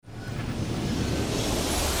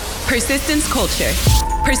Persistence culture.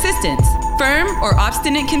 Persistence, firm or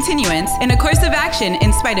obstinate continuance in a course of action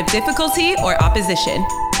in spite of difficulty or opposition.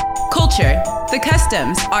 Culture, the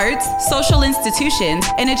customs, arts, social institutions,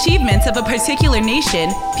 and achievements of a particular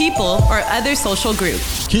nation, people, or other social group.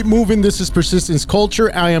 Keep moving. This is Persistence Culture.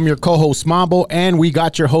 I am your co-host, Mambo, and we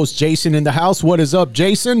got your host, Jason, in the house. What is up,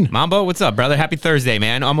 Jason? Mambo, what's up, brother? Happy Thursday,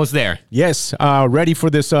 man. Almost there. Yes, ready for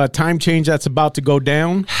this time change that's about to go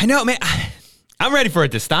down? I know, man. I'm ready for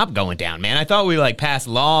it to stop going down, man. I thought we passed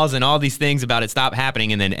laws and all these things about it stop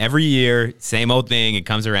happening, and then every year, same old thing, it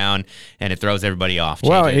comes around and it throws everybody off.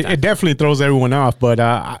 Well, it definitely throws everyone off, but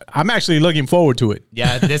I'm actually looking forward to it.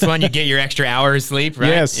 Yeah, this one you get your extra hour of sleep, right?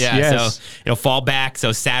 Yes. So it'll fall back.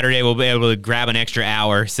 So Saturday we'll be able to grab an extra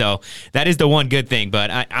hour. So that is the one good thing. But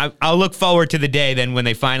I'll look forward to the day then when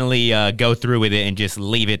they finally go through with it and just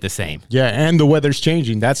leave it the same. Yeah, and the weather's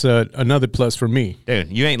changing. That's another plus for me.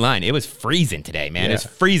 Dude, you ain't lying. It was freezing today, man. Yeah. It's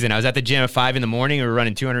freezing. I was at the gym at 5 a.m. We were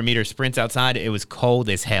running 200-meter sprints outside. It was cold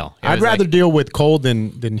as hell. I'd rather deal with cold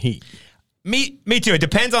than heat. Me too. It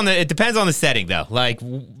depends on the setting though. Like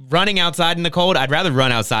running outside in the cold, I'd rather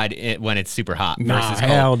run outside when it's super hot versus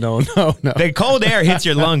cold. Hell no. The cold air hits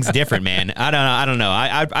your lungs different, man. I don't know.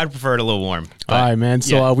 I prefer it a little warm. All right, man.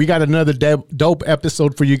 So we got another dope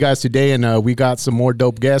episode for you guys today, and we got some more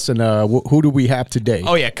dope guests. And who do we have today?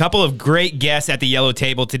 Oh, yeah. A couple of great guests at the yellow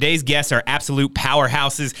table. Today's guests are absolute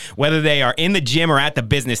powerhouses, whether they are in the gym or at the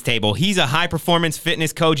business table. He's a high-performance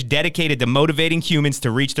fitness coach dedicated to motivating humans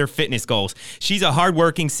to reach their fitness goals. She's a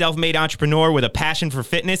hardworking, self-made entrepreneur with a passion for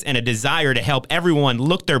fitness and a desire to help everyone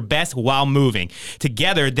look their best while moving.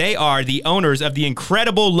 Together, they are the owners of the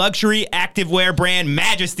incredible luxury activewear brand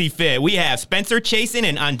Majesty Fit. We have Spencer Chasen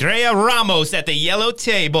and Andrea Ramos at the yellow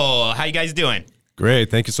table. How you guys doing?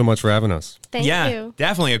 Great. Thank you so much for having us. Thank you.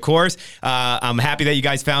 Definitely, of course. I'm happy that you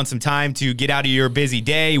guys found some time to get out of your busy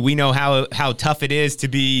day. We know how tough it is to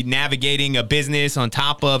be navigating a business on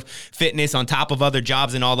top of fitness, on top of other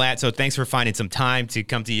jobs and all that. So thanks for finding some time to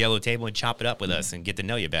come to Yellow Table and chop it up with us and get to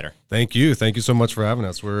know you better. Thank you. Thank you so much for having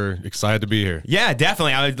us. We're excited to be here. Yeah,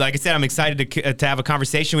 definitely. Like I said, I'm excited to have a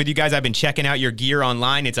conversation with you guys. I've been checking out your gear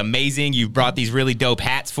online. It's amazing. You've brought these really dope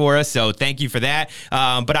hats for us, so thank you for that.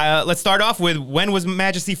 But let's start off with, when was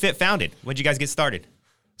Majesty Fit founded? When did you guys get started?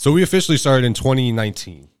 So we officially started in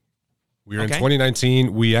 2019. We were Okay. in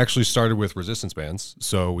 2019. We actually started with resistance bands.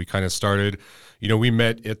 So we kind of started, we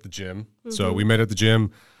met at the gym. Mm-hmm. So we met at the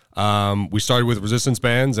gym. We started with resistance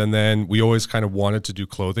bands, and then we always kind of wanted to do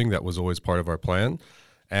clothing. That was always part of our plan.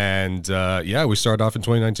 And we started off in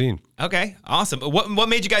 2019. Okay, awesome. What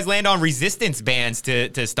made you guys land on resistance bands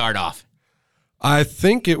to start off? I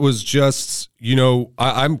think it was just,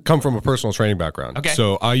 I'm come from a personal training background. Okay.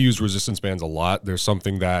 So I use resistance bands a lot. There's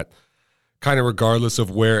something that kind of regardless of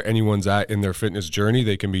where anyone's at in their fitness journey,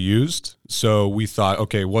 they can be used. So we thought,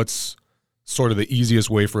 okay, what's sort of the easiest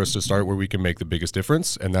way for us to start where we can make the biggest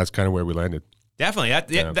difference? And that's kind of where we landed. Definitely.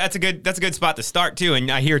 That's a good spot to start too. And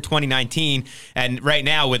I hear 2019, and right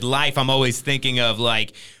now with life, I'm always thinking of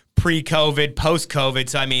pre-COVID, post-COVID.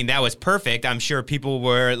 So, that was perfect. I'm sure people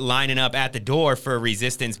were lining up at the door for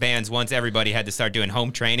resistance bands once everybody had to start doing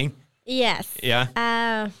home training. Yes.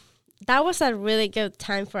 Yeah. That was a really good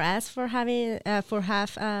time for us for having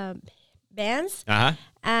bands. Uh-huh.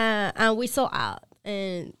 And we sold out.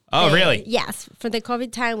 And really? Yes. For the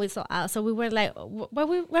COVID time, we sold out. So we were like, what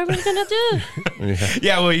we going to do?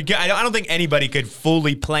 Yeah, well, I don't think anybody could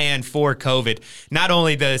fully plan for COVID. Not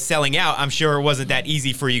only the selling out, I'm sure it wasn't that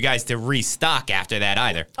easy for you guys to restock after that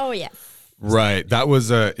either. Oh, yes. Right. That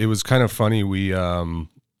was, it was kind of funny. We,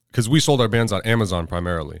 because we sold our bands on Amazon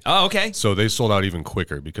primarily. Oh, okay. So they sold out even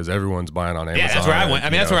quicker because everyone's buying on Amazon. Yeah, that's where I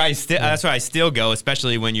went. That's where I still go,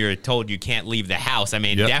 especially when you're told you can't leave the house.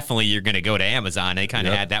 Definitely you're going to go to Amazon. They kind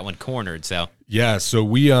of had that one cornered. So yeah, so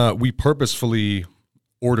we purposefully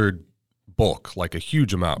ordered bulk, like a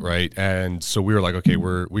huge amount, right? And so we were like, okay,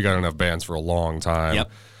 we got enough bands for a long time.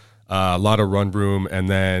 Yep. A lot of run room, and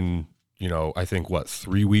then I think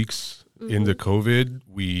 3 weeks into COVID,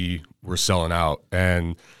 we were selling out.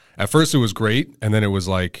 And at first it was great, and then it was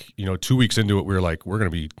 2 weeks into it, we were like, we're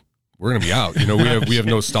gonna be out. We have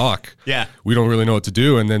no stock. Yeah, we don't really know what to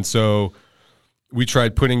do. And then so we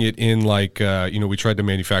tried putting it in we tried to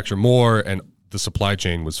manufacture more, and the supply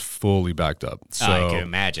chain was fully backed up. So I can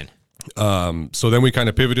imagine. So then we kind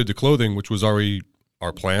of pivoted to clothing, which was already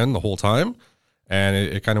our plan the whole time, and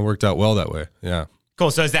it kind of worked out well that way. Yeah. Cool.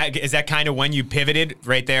 So is that kind of when you pivoted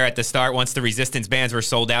right there at the start? Once the resistance bands were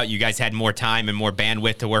sold out, you guys had more time and more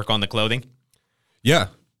bandwidth to work on the clothing? Yeah.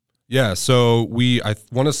 Yeah, so I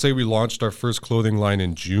want to say we launched our first clothing line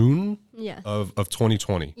in June Yeah. of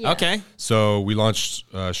 2020. Yeah. Okay. So we launched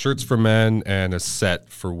shirts for men and a set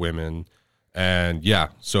for women. And yeah,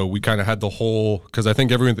 so we kind of had the whole, because I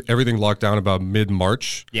think everything locked down about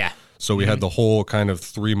mid-March. Yeah. So we had the whole kind of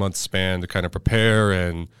 3-month span to kind of prepare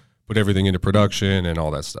and put everything into production and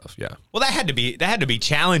all that stuff. Yeah. Well, that had to be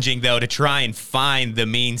challenging though to try and find the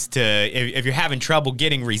means to. If you're having trouble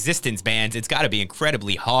getting resistance bands, it's got to be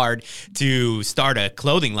incredibly hard to start a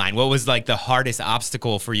clothing line. What was like the hardest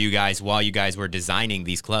obstacle for you guys while you guys were designing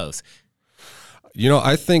these clothes?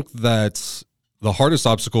 I think that the hardest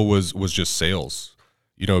obstacle was just sales.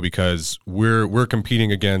 Because we're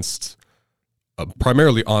competing against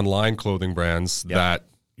primarily online clothing brands that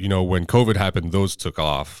when COVID happened, those took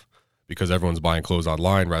off, because everyone's buying clothes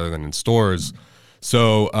online rather than in stores.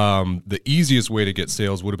 So the easiest way to get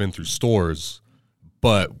sales would have been through stores,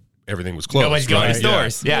 but everything was closed. Nobody's going to right?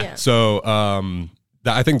 stores. Yeah. Yeah. So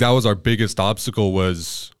I think that was our biggest obstacle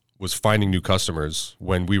was finding new customers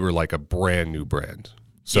when we were like a brand new brand.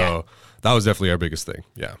 So that was definitely our biggest thing.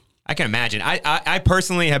 Yeah. I can imagine. I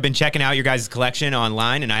personally have been checking out your guys' collection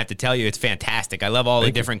online, and I have to tell you, it's fantastic. I love all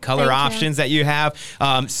the different color Thank you. options that you have.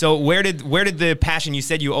 So where did the passion? You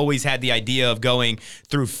said you always had the idea of going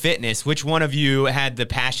through fitness. Which one of you had the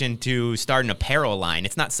passion to start an apparel line?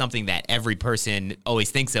 It's not something that every person always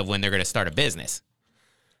thinks of when they're going to start a business.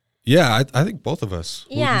 Yeah, I think both of us.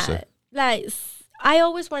 What would you Yeah, say? like I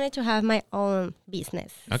always wanted to have my own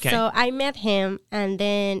business. Okay. So I met him, and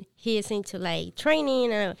then he is into like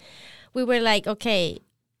training, and we were like, okay,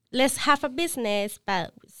 let's have a business,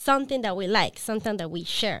 but something that we like, something that we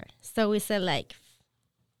share. So we said like,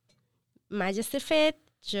 Majesty Fit,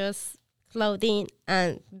 just clothing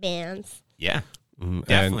and bands. Yeah, Mhm.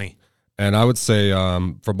 definitely. And I would say,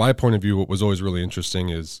 from my point of view, what was always really interesting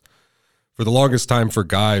is, for the longest time for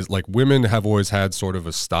guys, like women have always had sort of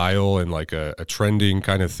a style and like a trending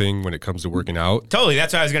kind of thing when it comes to working out. Totally.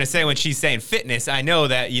 That's what I was going to say when she's saying fitness. I know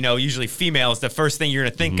that, usually females, the first thing you're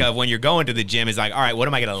going to think of when you're going to the gym is like, all right, what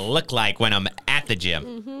am I going to look like when I'm at the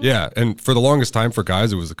gym? Yeah, and for the longest time for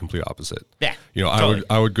guys, it was the complete opposite. Yeah.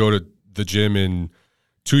 I would go to the gym in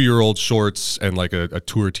 2-year-old shorts and like a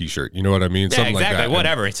tour T-shirt. You know what I mean? Yeah, Something exactly. like that.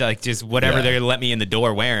 Whatever. It's like just whatever Yeah. they're going to let me in the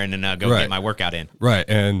door wearing and go Right. get my workout in. Right,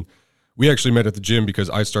 and we actually met at the gym because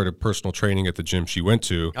I started personal training at the gym she went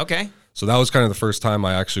to. Okay. So that was kind of the first time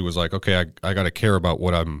I actually was like, okay, I got to care about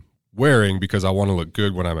what I'm wearing because I want to look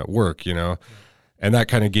good when I'm at work, And that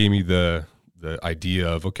kind of gave me the idea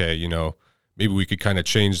of, okay, maybe we could kind of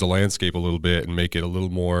change the landscape a little bit and make it a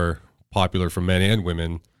little more popular for men and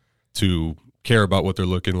women to care about what they're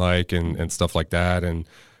looking like and stuff like that, and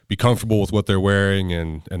be comfortable with what they're wearing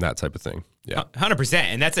and that type of thing. Yeah. 100%.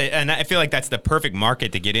 And I feel like that's the perfect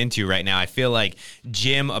market to get into right now. I feel like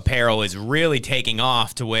gym apparel is really taking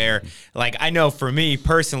off to where, like, I know for me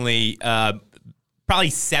personally, probably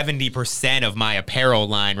 70% of my apparel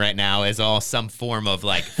line right now is all some form of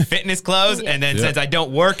like fitness clothes. And then since I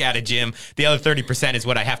don't work at a gym, the other 30% is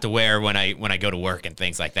what I have to wear when I go to work and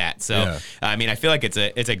things like that. So, I mean, I feel like it's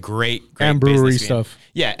a great And brewery business. stuff.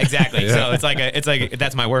 Yeah, exactly. So it's like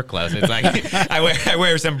that's my work clothes. It's like I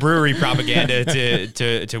wear some brewery propaganda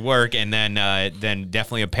to work, and then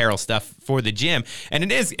definitely apparel stuff for the gym. And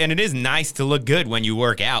it is nice to look good when you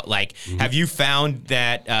work out. Like, have you found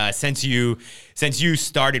that since you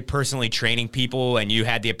started personally training people and you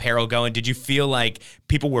had the apparel going, did you feel like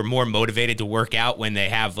people were more motivated to work out when they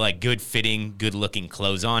have like good fitting, good looking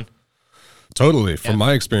clothes on? Totally. From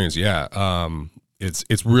my experience, yeah.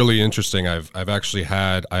 It's really interesting. I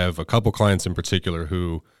have a couple clients in particular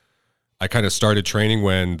who I kind of started training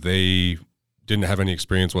when they didn't have any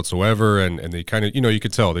experience whatsoever, and they kind of, you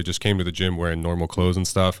could tell they just came to the gym wearing normal clothes and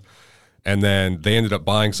stuff. And then they ended up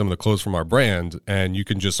buying some of the clothes from our brand, and you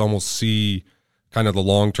can just almost see kind of the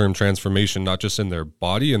long-term transformation, not just in their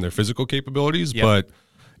body and their physical capabilities, but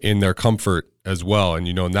in their comfort as well.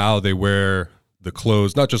 And, now they wear the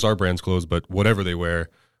clothes, not just our brand's clothes, but whatever they wear,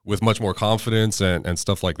 with much more confidence and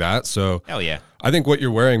stuff like that. So Hell yeah. I think what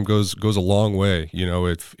you're wearing goes a long way.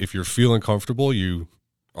 If you're feeling comfortable, you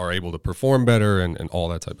are able to perform better and all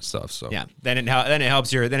that type of stuff. So Yeah, then it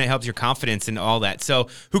helps your confidence and all that. So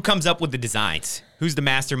who comes up with the designs? Who's the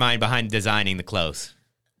mastermind behind designing the clothes?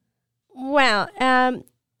 Well,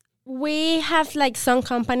 we have like some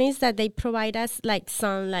companies that they provide us like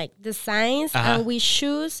some like designs and we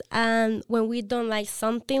choose, and when we don't like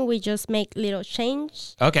something, we just make little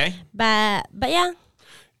change. Okay. But yeah.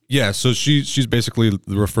 Yeah, so she's basically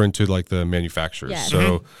referring to like the manufacturers.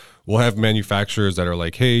 Yeah.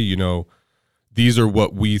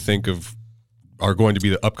 are going to be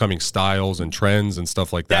the upcoming styles and trends and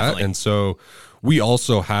stuff like that. Definitely. And so we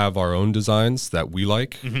also have our own designs that we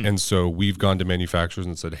like. And so we've gone to manufacturers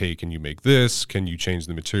and said, hey, can you make this? Can you change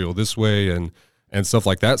the material this way? And stuff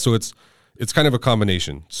like that. So it's kind of a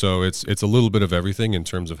combination. So it's a little bit of everything in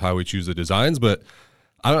terms of how we choose the designs, but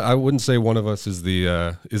I wouldn't say one of us is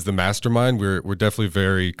the mastermind. We're definitely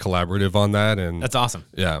very collaborative on that, and That's awesome.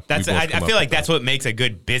 Yeah, I feel like that's what makes a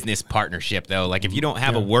good business partnership, though. Like if you don't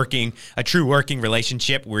have a true working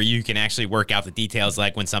relationship where you can actually work out the details,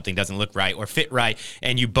 like when something doesn't look right or fit right,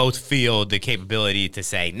 and you both feel the capability to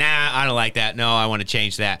say, nah, I don't like that. No, I want to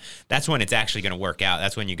change that. That's when it's actually going to work out.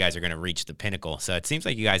 That's when you guys are going to reach the pinnacle. So it seems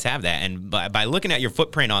like you guys have that. And by looking at your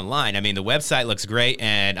footprint online, I mean, the website looks great,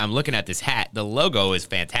 and I'm looking at this hat. The logo is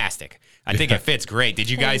fantastic. I think it fits great. Did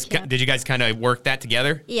you guys kind of work that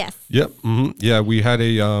together? Yes. Yep. Mm-hmm. Yeah, we had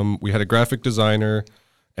a graphic designer,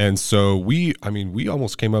 and so we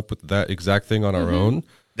almost came up with that exact thing on our own.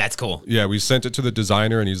 That's cool. Yeah, we sent it to the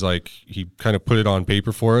designer, and he kind of put it on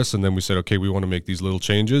paper for us, and then we said, okay, we want to make these little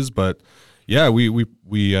changes. But yeah, we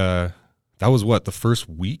that was what, the first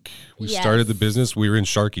week we started the business. We were in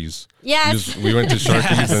Sharky's. Yes. We went to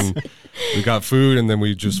Sharky's and we got food, and then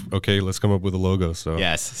we just, okay, let's come up with a logo. So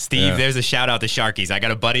yes, Steve, there's a shout out to Sharky's. I got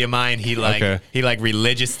a buddy of mine. He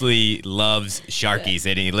religiously loves Sharky's,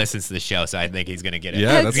 and he listens to the show. So I think he's gonna get it.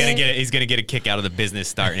 Yeah, he's gonna get a kick out of the business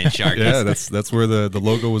starting in Sharky's. Yeah, that's where the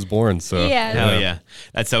logo was born. So hell yeah,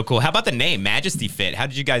 that's so cool. How about the name Majesty Fit? How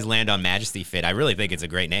did you guys land on Majesty Fit? I really think it's a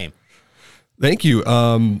great name. Thank you.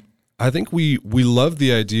 I think we love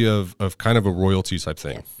the idea of kind of a royalty type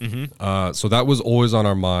thing. Yes. So that was always on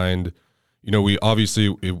our mind. You know, we obviously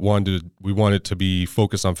wanted to be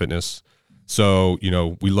focused on fitness. So, you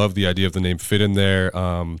know, we love the idea of the name Fit in there.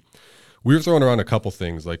 We were throwing around a couple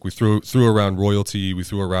things. Like we threw around royalty, we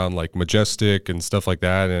threw around like majestic and stuff like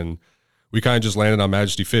that. And we kind of just landed on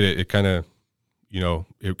Majesty Fit. It kind of, you know,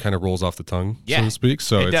 it kind of rolls off the tongue, so to speak.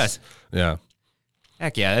 So it does. Yeah.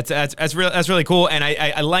 Heck yeah, that's really cool, and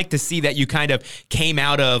I like to see that you kind of came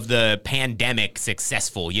out of the pandemic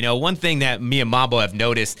successful. You know, one thing that me and Mambo have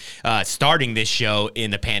noticed starting this show in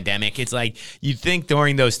the pandemic, it's like you think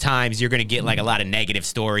during those times you're going to get like a lot of negative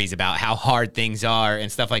stories about how hard things are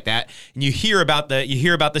and stuff like that, and you hear about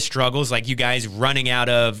the struggles, like you guys running out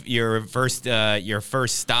of your first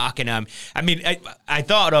stock, and I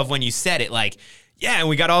thought of when you said it like. Yeah, and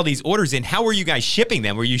we got all these orders in. How were you guys shipping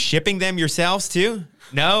them? Were you shipping them yourselves too?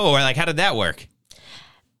 No, or like how did that work?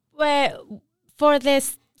 Well, for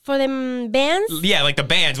the bands. Yeah, like the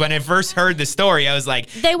bands. When I first heard the story, I was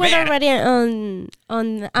like, they were already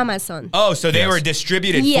on Amazon. Oh, so they were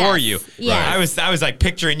distributed for you. Yes. I was like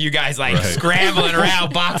picturing you guys like scrambling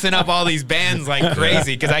around, boxing up all these bands like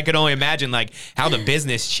crazy, because I could only imagine like how the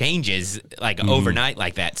business changes like overnight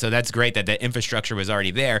like that. So that's great that the infrastructure was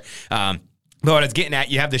already there. But what I was getting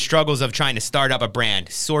at, you have the struggles of trying to start up a brand,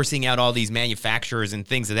 sourcing out all these manufacturers and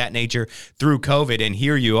things of that nature through COVID, and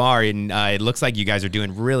here you are, and it looks like you guys are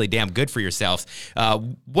doing really damn good for yourselves.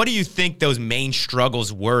 What do you think those main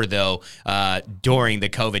struggles were, though, during the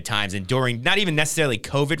COVID times, and during not even necessarily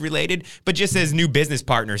COVID related, but just as new business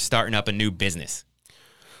partners starting up a new business?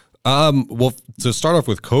 Well, to start off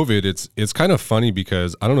with COVID, it's kind of funny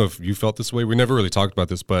because I don't know if you felt this way. We never really talked about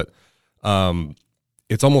this, but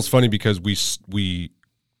it's almost funny because we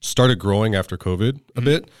started growing after COVID a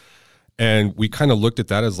bit, and we kind of looked at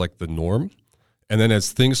that as like the norm. And then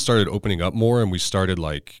as things started opening up more and we started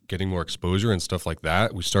like getting more exposure and stuff like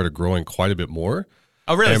that, we started growing quite a bit more.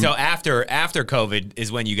 Oh, really? So after COVID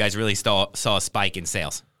is when you guys really saw a spike in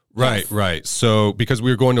sales? Right. So because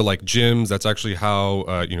we were going to like gyms, that's actually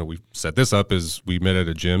how, we set this up is we met at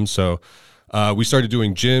a gym. So we started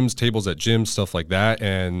doing gyms, tables at gyms, stuff like that.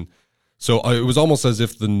 And so it was almost as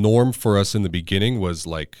if the norm for us in the beginning was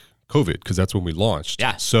like COVID, because that's when we launched.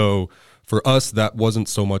 Yeah. So for us, that wasn't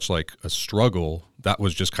so much like a struggle. That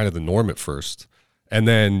was just kind of the norm at first. And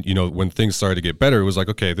then, when things started to get better, it was like,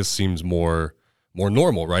 okay, this seems more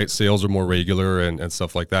normal, right? Sales are more regular and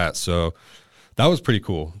stuff like that. So that was pretty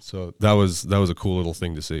cool. So that was a cool little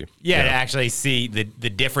thing to see. Yeah, to actually see the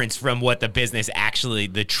difference from what the business actually,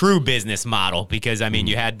 the true business model, because I mean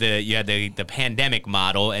you had the pandemic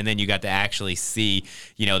model, and then you got to actually see,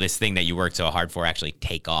 this thing that you worked so hard for actually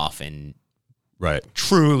take off and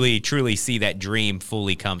truly see that dream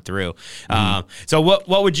fully come through. So what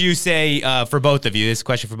would you say for both of you? This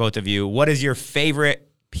question for both of you. What is your favorite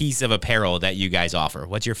piece of apparel that you guys offer?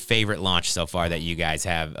 What's your favorite launch so far that you guys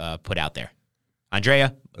have put out there?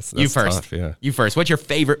 Andrea, that's you first. Tough, yeah. You first. What's your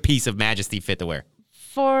favorite piece of Majesty Fit to wear?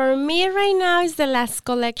 For me right now is the last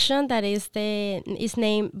collection that is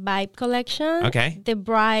named Vibe Collection. Okay. The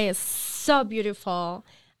bra is so beautiful,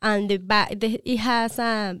 and it has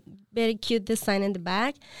a very cute design in the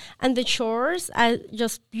back, and the shorts are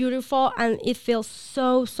just beautiful, and it feels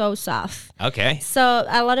so soft. Okay. So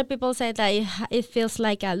a lot of people say that it feels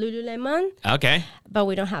like a Lululemon. Okay. But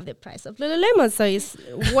we don't have the price of Lululemon, so it's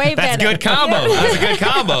way That's better. a good combo. That's a good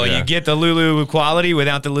combo. Yeah. You get the Lulu quality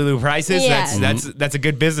without the Lulu prices. Yeah. That's a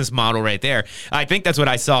good business model right there. I think that's what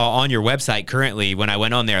I saw on your website currently when I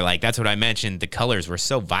went on there. Like, that's what I mentioned. The colors were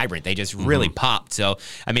so vibrant. They just really popped. So,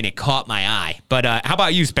 I mean, it caught my eye. But how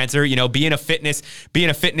about you, Spencer? You know, being a fitness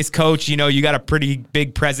coach, you know, you got a pretty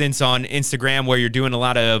big presence on Instagram where you're doing a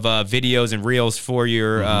lot of videos and reels for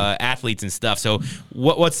your athletes and stuff. So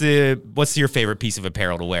what's your favorite piece of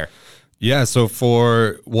apparel to wear? Yeah, so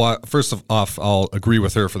first off, I'll agree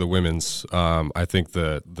with her for the women's. I think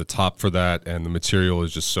the top for that and the material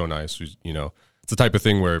is just so nice. You know, it's the type of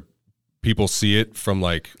thing where people see it from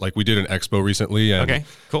like we did an expo recently. And, Okay,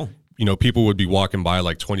 cool. you know, people would be walking by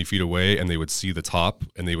like 20 feet away and they would see the top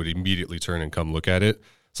and they would immediately turn and come look at it.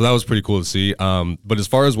 So that was pretty cool to see. But as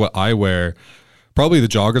far as what I wear, probably the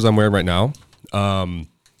joggers I'm wearing right now.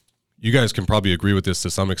 You guys can probably agree with this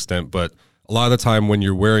to some extent, but a lot of the time when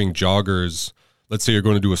you're wearing joggers, let's say you're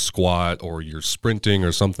going to do a squat or you're sprinting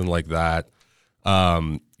or something like that,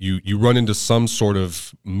 you run into some sort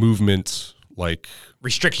of movement like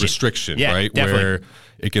restriction, Yeah, right? definitely. Where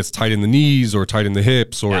it gets tight in the knees or tight in the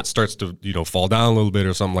hips or Yeah. it starts to, you know, fall down a little bit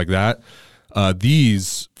or something like that.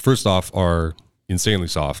 These, first off, are insanely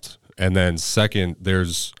soft. And then second,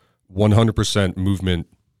 there's 100% movement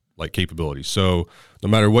like capability. So no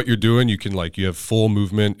matter what you're doing, you have full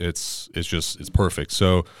movement. It's perfect.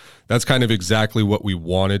 So that's kind of exactly what we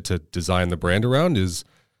wanted to design the brand around, is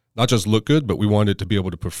not just look good, but we wanted it to be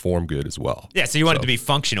able to perform good as well. Yeah, so you want it to be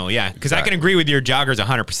functional, yeah. Because I can agree with your joggers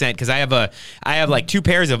 100%. Because I have like 2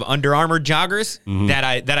 pairs of Under Armour joggers that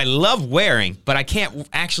I love wearing, but I can't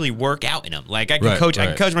actually work out in them. Like I can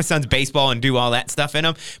coach my son's baseball and do all that stuff in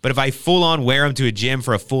them. But if I full on wear them to a gym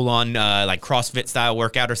for a full on like CrossFit style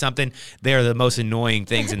workout or something, they're the most annoying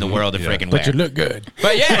things in the world to freaking wear. But you look good.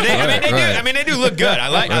 But yeah, they do look good. I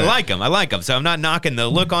like them. So I'm not knocking the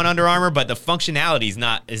look on Under Armour, but the functionality is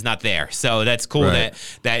not there. So that's cool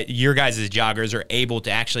that your guys' joggers are able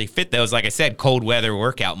to actually fit those, like I said, cold weather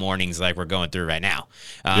workout mornings like we're going through right now.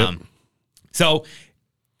 So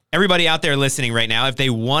everybody out there listening right now, if they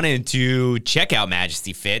wanted to check out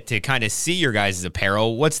Majesty Fit to kind of see your guys'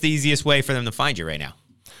 apparel, what's the easiest way for them to find you right now?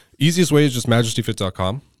 Easiest way is just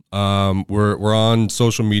majestyfit.com. We're on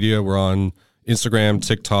social media. We're on Instagram,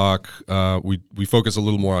 TikTok. We focus a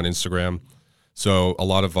little more on Instagram. So a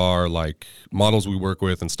lot of our like models we work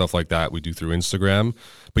with and stuff like that, we do through Instagram.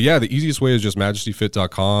 But yeah, the easiest way is just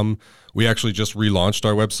majestyfit.com. We actually just relaunched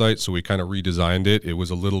our website, so we kind of redesigned it. It was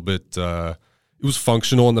a little bit, it was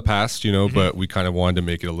functional in the past, you know, but we kind of wanted to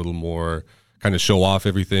make it a little more kind of show off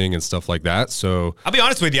everything and stuff like that. So I'll be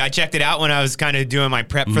honest with you, I checked it out when I was kind of doing my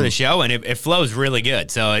prep for the show, and it flows really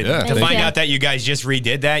good. So to find out that you guys just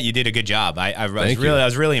redid that, you did a good job. I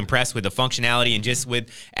was really impressed with the functionality and just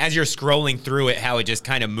with as you're scrolling through it, how it just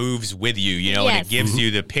kind of moves with you, you know, and it gives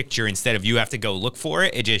you the picture instead of you have to go look for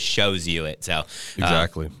it. It just shows you it. So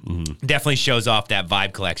exactly, definitely shows off that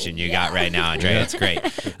vibe collection you got right now, Andre. That's great.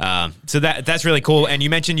 So that's really cool. And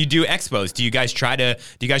you mentioned you do expos. Do you guys try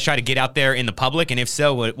to get out there in the public, and if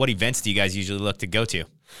so, what events do you guys usually look to go to?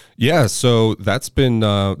 Yeah, so that's been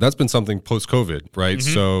something post-COVID, right?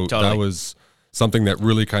 So that was something that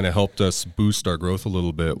really kind of helped us boost our growth a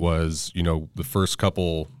little bit. Was, you know, the first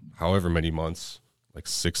couple, however many months, like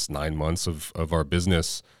 6-9 months of our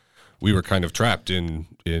business, we were kind of trapped in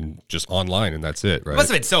just online, and that's it, right? It must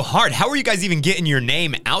have been so hard. How were you guys even getting your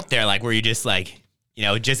name out there? Like, were you just like, you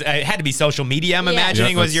know, just it had to be social media, I'm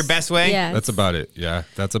imagining, was your best way? Yeah. That's about it. Yeah,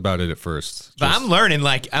 that's about it at first. But I'm learning,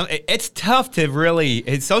 like, it's tough to really,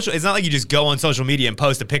 it's not like you just go on social media and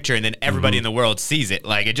post a picture and then everybody in the world sees it.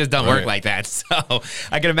 Like, it just doesn't work like that. So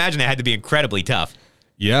I can imagine it had to be incredibly tough.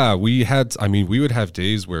 Yeah, we would have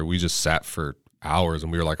days where we just sat for hours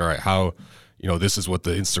and we were like, all right, how, you know, this is what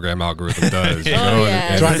the Instagram algorithm does. You know?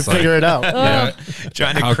 And Trying to figure it out. Yeah.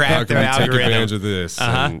 Trying to crack their how can we take algorithm. advantage of this?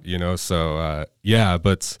 And, you know, so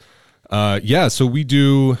so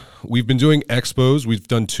we've been doing expos. We've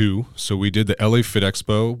done 2. So we did the LA Fit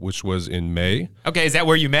Expo, which was in May. Okay, is that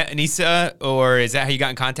where you met Anissa, or is that how you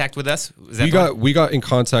got in contact with us? We got in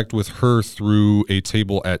contact with her through a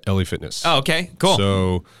table at LA Fitness. Oh, okay, cool.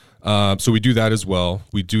 So we do that as well.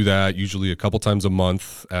 We do that usually a couple times a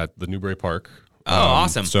month at the Newbury Park. Oh,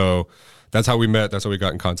 awesome. So that's how we met. That's how we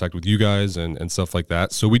got in contact with you guys and stuff like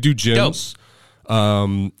that. So we do gyms.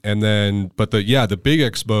 And then, but the big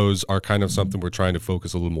expos are kind of something we're trying to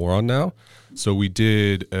focus a little more on now. So we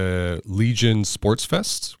did Legion Sports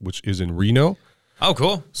Fest, which is in Reno. Oh,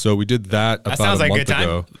 cool. So we did that about sounds a like a month good time.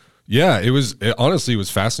 ago. Yeah, it honestly was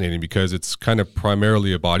fascinating because it's kind of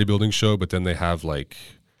primarily a bodybuilding show, but then they have like,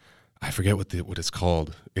 I forget what it's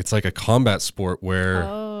called. It's like a combat sport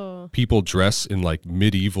where people dress in like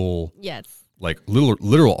medieval, Yes. like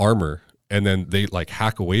literal armor, and then they like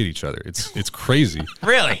hack away at each other. It's crazy.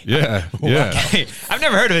 Really? Yeah, yeah. Hey, I've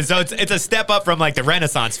never heard of it. So it's a step up from like the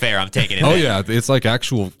Renaissance fair. I'm taking it. Oh yeah, it's like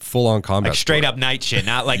actual full on combat. Like straight sport. up night shit,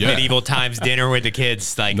 not like Yeah. medieval times dinner with the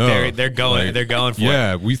kids. Like No, they're going for it.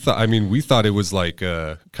 Yeah, we thought it was like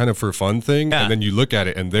kind of for a fun thing, Yeah. and then you look at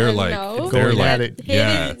it and they're like No. they're Going like at it.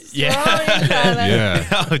 yeah.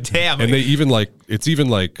 Yeah. Oh damn. And they even like it's even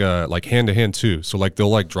like hand to hand too. So like they'll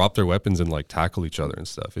like drop their weapons and like tackle each other and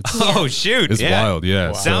stuff. It's oh shoot. it's yeah. wild,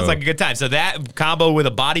 yeah. Sounds So- like a good time. So that combo with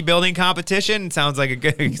a bodybuilding competition sounds like a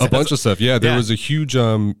good. a bunch of stuff. Yeah, there Yeah. was a huge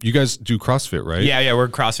you guys do CrossFit, right? Yeah, we're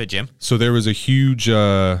CrossFit gym. So there was a huge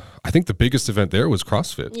I think the biggest event there was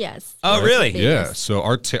CrossFit. Yes. Oh, really? Yeah. So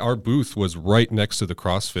our booth was right next to the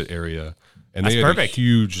CrossFit area. And That's they had perfect. a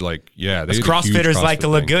huge they had a huge CrossFitters like to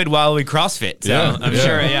CrossFit look thing. good while we CrossFit. So Yeah, I'm yeah.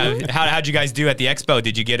 sure. Yeah. How'd you guys do at the expo?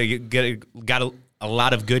 Did you got a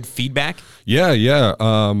lot of good feedback? Yeah, yeah.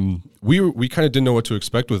 We kind of didn't know what to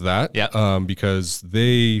expect with that. Yeah. Because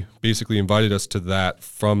they basically invited us to that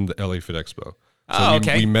from the LA Fit Expo. So Oh,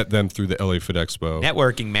 okay. we met them through the LA Fit Expo.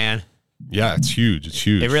 Networking, man. Yeah, it's huge. It's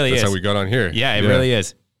huge. It really That's is. how we got on here. Yeah, it really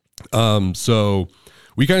is. So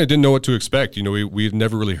we kind of didn't know what to expect. You know, we'd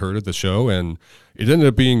never really heard of the show, and it ended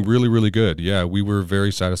up being really, really good. Yeah, we were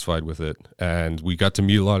very satisfied with it, and we got to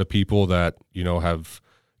meet a lot of people that have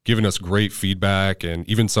given us great feedback, and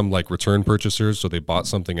even some like return purchasers. So they bought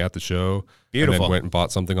something at the show, and Beautiful. then went and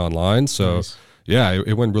bought something online. So yeah,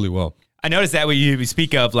 it went really well. I noticed that when you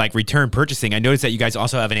speak of like return purchasing, I noticed that you guys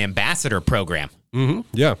also have an ambassador program.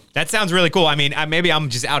 Yeah. That sounds really cool. I mean, maybe I'm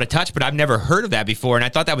just out of touch, but I've never heard of that before. And I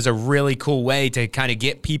thought that was a really cool way to kind of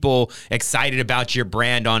get people excited about your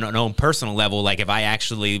brand on an own personal level. Like if I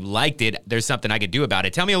actually liked it, there's something I could do about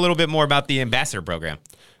it. Tell me a little bit more about the ambassador program.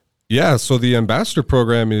 Yeah, so the ambassador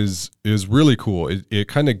program is really cool. It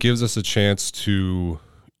kind of gives us a chance to,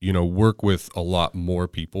 work with a lot more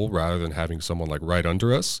people rather than having someone like right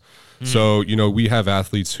under us. So, we have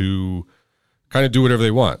athletes who kind of do whatever they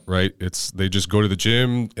want, right? They just go to the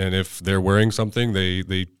gym, and if they're wearing something,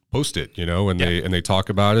 they post it, and they talk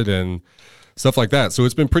about it and stuff like that. So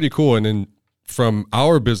it's been pretty cool. And then from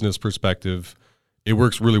our business perspective, it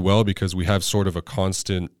works really well because we have sort of a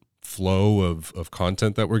constant flow of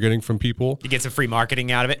content that we're getting from people. You get some free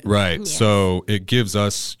marketing out of it. Right. Yes. So it gives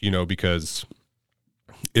us, because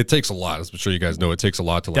it takes a lot, as I'm sure you guys know, it takes a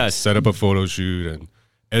lot to like Does. set up a photo shoot and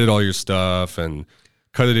edit all your stuff and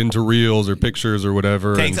cut it into reels or pictures or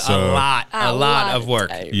whatever. Takes and so, a lot of work.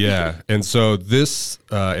 yeah. And so this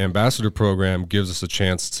ambassador program gives us a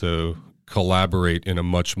chance to collaborate in a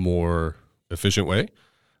much more efficient way.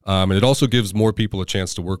 And it also gives more people a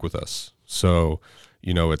chance to work with us. So,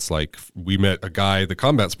 it's like we met a guy, the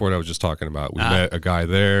combat sport I was just talking about. We met a guy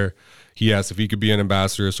there. He asked if he could be an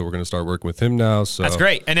ambassador, so we're going to start working with him now. So That's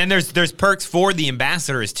great. And then there's perks for the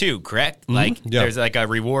ambassadors too, correct? Like Yeah. there's like a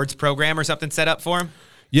rewards program or something set up for them?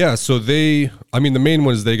 Yeah, so the main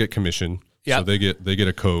one is they get commission. Yep. So they get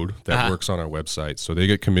a code that works on our website. So they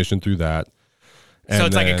get commission through that. So And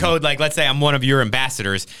it's like a then- code, like let's say I'm one of your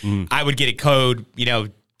ambassadors. I would get a code,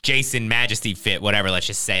 Jason Majesty Fit, whatever. Let's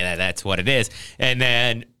just say that's what it is. And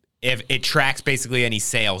then if it tracks basically any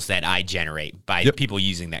sales that I generate by Yep. people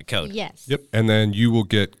using that code. Yes. Yep. And then you will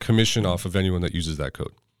get commission off of anyone that uses that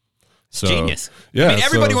code. So, Genius. Yeah. I mean,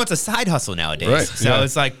 everybody so- wants a side hustle nowadays. Right, So yeah.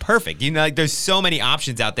 it's like perfect. Like there's so many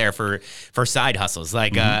options out there for side hustles.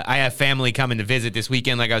 Like I have family coming to visit this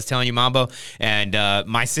weekend, like I was telling you, Mambo. And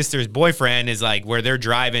my sister's boyfriend is like where they're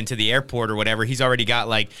driving to the airport or whatever. He's already got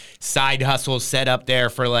like side hustles set up there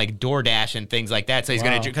for like DoorDash and things like that. So he's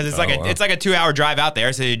going to, because it's like wow. it's like a 2-hour drive out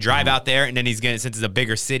there. So you drive out there and then he's going to, since it's a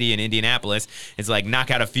bigger city in Indianapolis, it's like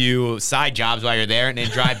knock out a few side jobs while you're there and then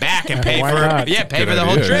drive back and pay Why for not? pay Good for the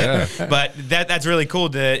whole idea, trip. But that's really cool.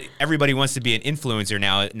 That everybody wants to be an influencer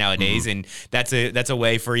nowadays, and that's a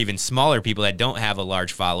way for even smaller people that don't have a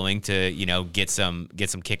large following to get some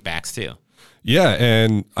kickbacks too. Yeah,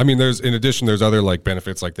 and I mean, there's other like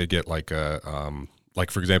benefits, like they get like like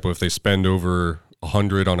for example, if they spend over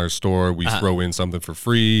 100 on our store, we throw in something for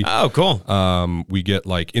free. Oh, cool. We get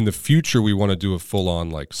like in the future, we want to do a full on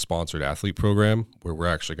like sponsored athlete program where we're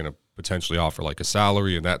actually going to potentially offer like a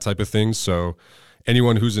salary and that type of thing. So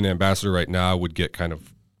anyone who's an ambassador right now would get kind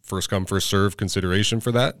of first come, first serve consideration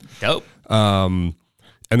for that. Dope. And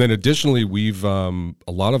then additionally, we've a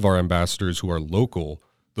lot of our ambassadors who are local,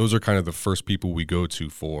 those are kind of the first people we go to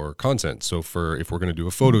for content. So for if we're going to do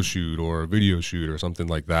a photo shoot or a video shoot or something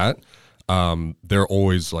like that, they're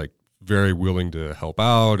always like very willing to help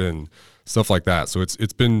out and stuff like that. So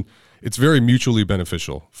it's very mutually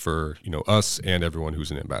beneficial for, you know, us and everyone who's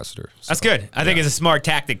an ambassador. So, That's good. I think it's a smart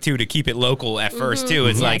tactic too to keep it local at first too.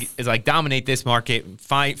 It's like dominate this market,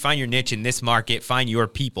 find your niche in this market, find your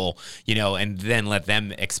people, you know, and then let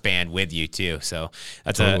them expand with you too. So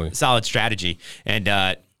that's a solid strategy.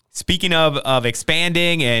 And speaking of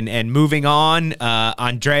expanding and moving on,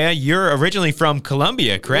 Andrea, you're originally from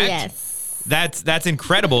Colombia, correct? Yes. That's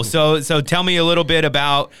incredible. So tell me a little bit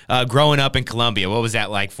about growing up in Colombia. What was that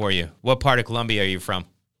like for you? What part of Colombia are you from?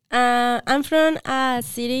 I'm from a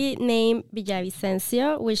city named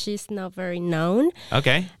Villavicencio, which is not very known.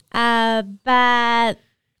 Okay. But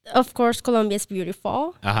of course, Colombia is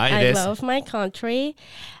beautiful. I love my country.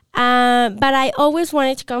 But I always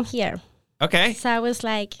wanted to come here. Okay. So I was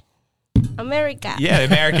like, America. Yeah,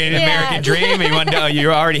 American dream.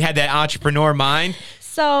 You already had that entrepreneur mind.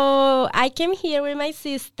 So I came here with my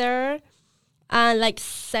sister like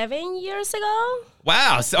 7 years ago.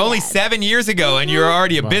 Wow, so only 7 years ago, and you're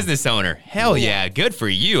already a business owner. Hell yeah, good for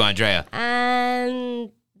you, Andrea.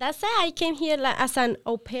 And that's it. I came here as an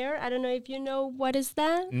au pair. I don't know if you know what is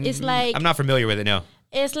that. It's like I'm not familiar with it, no.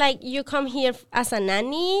 It's like you come here as a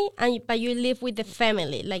nanny, but you live with the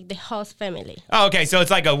family, like the host family. Oh, okay. So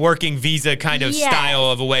it's like a working visa kind of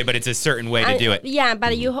style of a way, but it's a certain way to do it. Yeah,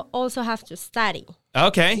 but you also have to study.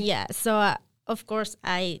 Okay. Yeah. So, of course,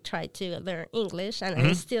 I tried to learn English, and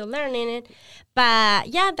I'm still learning it. But,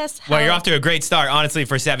 yeah, that's how... Well, you're off to a great start, honestly,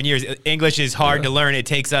 for 7 years. English is hard to learn. It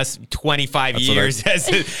takes us 25 years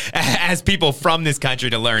as people from this country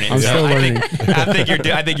to learn it. I'm still learning.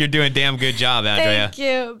 I think you're doing a damn good job, Andrea. Thank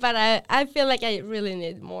you. But I feel like I really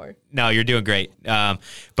need more. No, you're doing great. But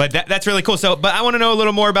that's really cool. So, but I want to know a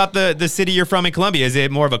little more about the city you're from in Colombia. Is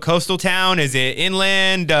it more of a coastal town? Is it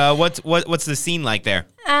inland? What's the scene like there?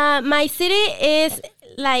 My city is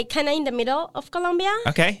like kind of in the middle of Colombia.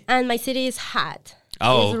 Okay. And my city is hot.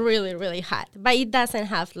 Oh. It's really, really hot. But it doesn't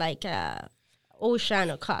have like a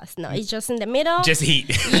ocean or coast. No, it's just in the middle. Just heat.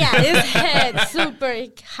 Yeah, it's super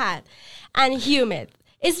hot and humid.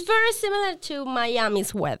 It's very similar to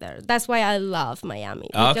Miami's weather. That's why I love Miami.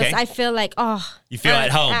 Because I feel like, you feel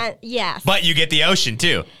at home. Yes. But you get the ocean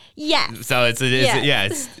too. Yes. So it's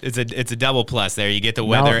a double plus there. You get the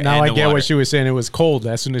weather and the water. Now I get what she was saying. It was cold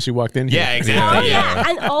as soon as she walked in here. Yeah, exactly. Yeah,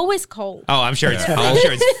 and always cold. Oh, I'm sure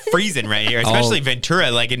it's freezing right here, especially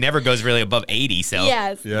Ventura. Like it never goes really above 80. So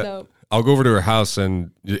yes. Yeah. No. I'll go over to her house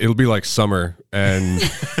and it'll be like summer and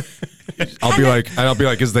I'll be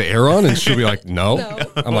like, is the air on? And she'll be like, no.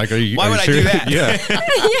 I'm like, why would I do that? Yeah.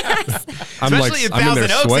 Yes. Especially in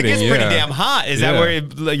Thousand Oaks, it gets pretty damn hot. Is that where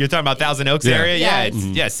you're talking about Thousand Oaks area?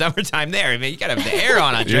 Yeah, it's summertime there. I mean, you gotta have the air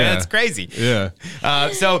on, Andrea. That's crazy. Yeah.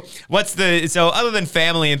 So other than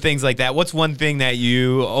family and things like that, what's one thing that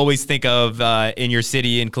you always think of in your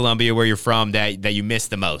city in Colombia where you're from that you miss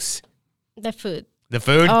the most? The food. The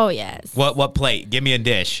food? Oh yes. What plate? Give me a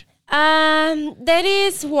dish. There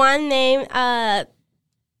is one named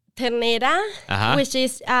ternera, which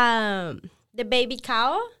is the baby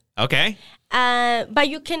cow. Okay. But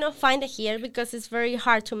you cannot find it here because it's very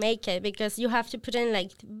hard to make it because you have to put in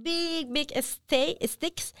like big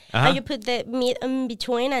sticks and you put the meat in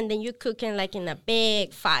between and then you cook it like in a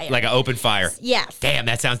big fire. Like an open fire. Yes. Damn,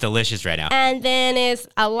 that sounds delicious right now. And then it's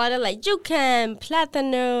a lot of like yuca,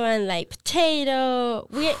 plátano, and like potato.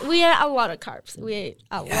 We are a lot of carbs. We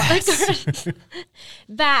are a lot of carbs.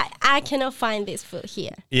 But I cannot find this food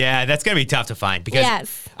here. Yeah, that's going to be tough to find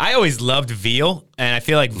because I always loved veal and I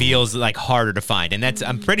feel like veal's like harder to find. And that's,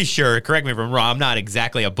 I'm pretty sure, correct me if I'm wrong, I'm not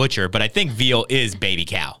exactly a butcher, but I think veal is baby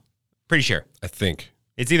cow. Pretty sure. I think.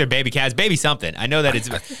 It's either baby cow, it's baby something. I know that it's,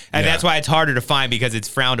 and that's why it's harder to find because it's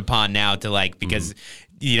frowned upon now to like, because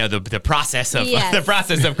you know, the process of the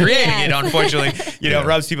process of creating it, unfortunately,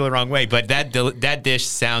 rubs people the wrong way. But that dish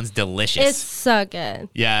sounds delicious. It's so good.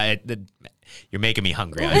 Yeah. You're making me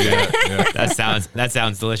hungry. That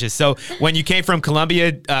sounds delicious. So when you came from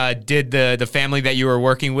Colombia, did the family that you were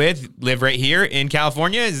working with live right here in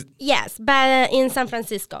California? Yes, but in San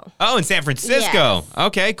Francisco. Oh, in San Francisco. Yes.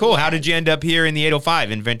 Okay, cool. How did you end up here in the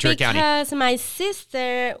 805 in Ventura County? Because my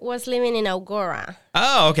sister was living in Aurora.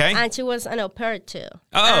 Oh, okay. And she was an au pair too.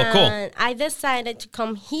 Oh, cool. And I decided to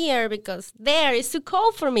come here because there is too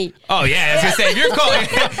cold for me. Oh yeah, I was gonna say if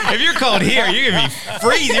you're cold here, you're gonna be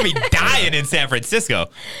freezing, you're gonna be dying in San Francisco.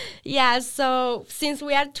 Yeah, so since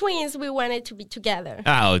we are twins, we wanted to be together.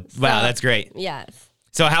 Oh wow, that's great. Yes.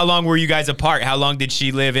 So how long were you guys apart? How long did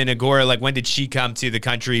she live in Agoura? Like when did she come to the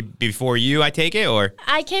country before you? I take it, or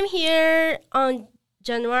I came here on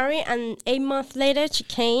January, and 8 months later she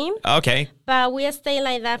came. okay. But we stayed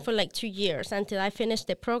like that for like 2 years until I finished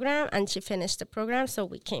the program and she finished the program, so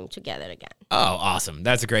we came together again. Oh, awesome.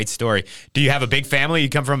 That's a great story. Do you have a big family? You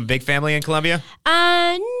come from a big family in Colombia?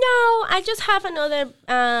 No, I just have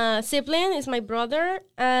another sibling. It's my brother,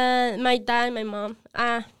 my dad, my mom.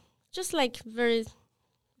 Just like very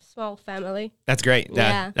small family. That's great.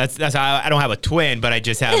 Yeah. That's how I don't have a twin, but I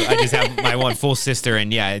just have my one full sister,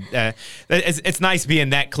 and yeah, it's nice being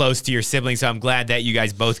that close to your siblings. So I'm glad that you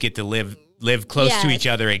guys both get to live close to Yes. each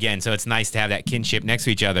other again. So it's nice to have that kinship next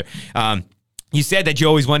to each other. You said that you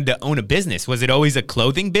always wanted to own a business. Was it always a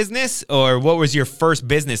clothing business, or what was your first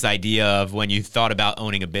business idea of when you thought about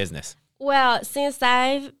owning a business? Well, since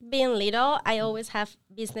I've been little, I always have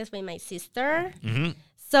business with my sister.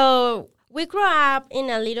 So we grew up in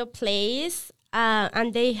a little place,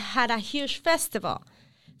 and they had a huge festival.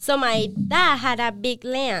 So my dad had a big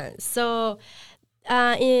land. So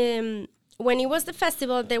when it was the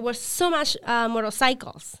festival, there were so much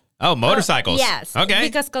motorcycles. Oh, motorcycles. Yes. Okay.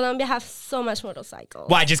 Because Colombia has so much motorcycles.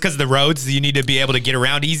 Why? Just because of the roads? You need to be able to get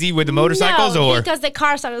around easy with the motorcycles, no, or because the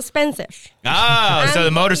cars are expensive. oh, so the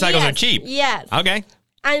And motorcycles are yes, cheap. Yes. Okay.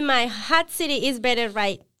 And my hot city is better,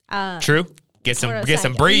 right? True. Get some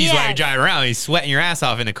Motorcycle. breeze while you're Yes. driving around. You're sweating your ass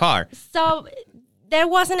off in the car. So there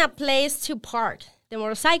wasn't a place to park the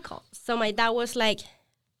motorcycle. So my dad was like,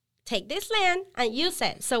 take this land and use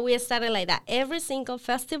it. So we started like that. Every single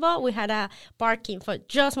festival, we had a parking for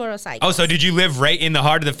just motorcycles. Oh, so did you live right in the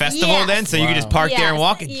heart of the festival Yes. then? So you could just park there and Yes.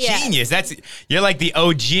 walk? Yes. Genius. You're like the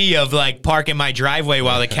OG of like parking my driveway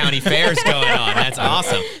while the county fair is going on. That's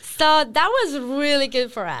awesome. So that was really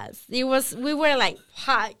good for us. We were like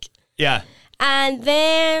hike. Yeah. And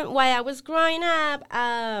then while I was growing up,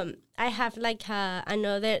 I have like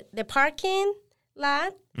the parking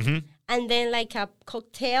lot, and then like a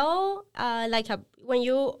cocktail, when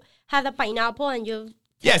you have the pineapple and you.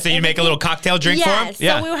 Yeah, so you make a little cocktail drink for them? Yes.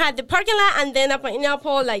 Yeah. So we had the parking lot and then a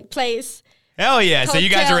pineapple place. Hell yeah. So you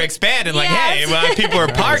guys Cocktail. are expanding like, hey, Yes. well, people are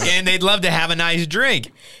parking. They'd love to have a nice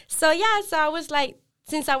drink. So yeah, so I was like,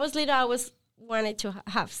 since I was little, I wanted to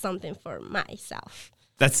have something for myself.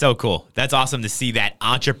 That's so cool. That's awesome to see that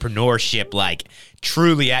entrepreneurship like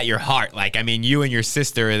truly at your heart. Like, I mean, you and your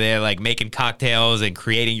sister are there like making cocktails and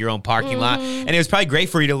creating your own parking lot. And it was probably great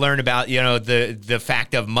for you to learn about, the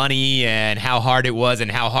fact of money and how hard it was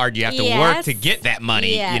and how hard you have to work Yes. to get that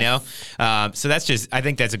money, Yes. So I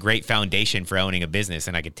think that's a great foundation for owning a business.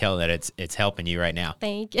 And I could tell that it's helping you right now.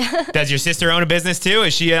 Thank you. Does your sister own a business too?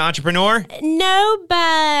 Is she an entrepreneur? No,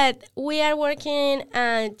 but we are working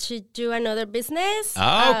to do another business.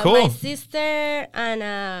 Oh, cool. My sister and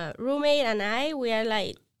a roommate and I, we are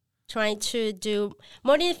like trying to do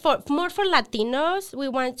more for Latinos. We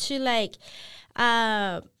want to like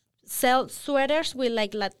sell sweaters with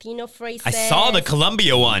like Latino phrases. I saw the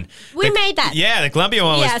Columbia one. We made that. Yeah, the Columbia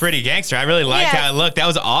one was Yes. pretty gangster. I really liked Yes. how it looked. That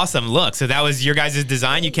was an awesome look. So that was your guys'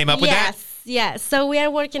 design? You came up with that? Yes. So we are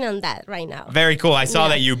working on that right now. Very cool. I saw Yeah.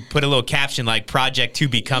 that you put a little caption like "Project to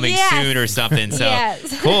be coming Yes. soon" or something. So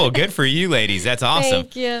Yes. cool. Good for you, ladies. That's awesome.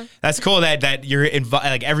 Thank you. That's cool that you're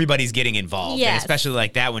like everybody's getting involved, and Yes. especially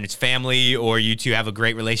like that when it's family or you two have a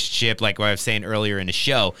great relationship. Like what I was saying earlier in the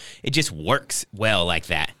show, it just works well like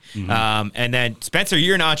that. And then Spencer,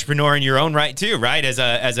 you're an entrepreneur in your own right too, right? As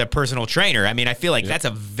a personal trainer. I mean, I feel like that's a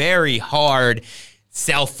very hard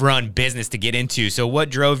self-run business to get into. So what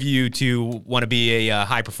drove you to want to be a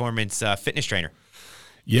high-performance fitness trainer?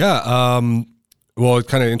 Yeah. Well, it's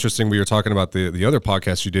kind of interesting. We were talking about the other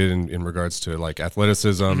podcast you did in regards to like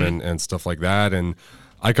athleticism and stuff like that. And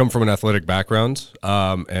I come from an athletic background,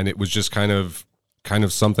 and it was just kind of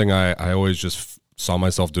something I always just saw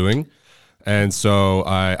myself doing. And so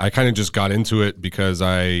I kind of just got into it because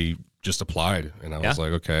I just applied, and I was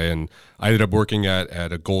like, okay. And I ended up working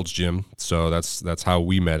at a Gold's Gym. So that's how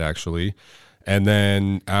we met actually. And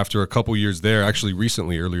then after a couple years there, actually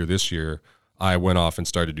recently, earlier this year, I went off and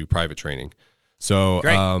started to do private training. So,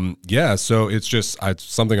 so it's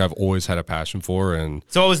something I've always had a passion for. And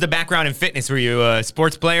So what was the background in fitness? Were you a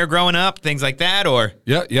sports player growing up, things like that, or?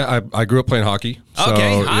 I grew up playing hockey. So,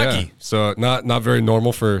 Okay, hockey. Yeah, so not very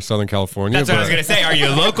normal for Southern California. That's what I was going to say. Are you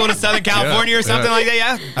local to Southern California or something like that?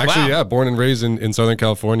 Yeah. Actually, Wow. born and raised in Southern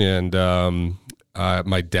California. And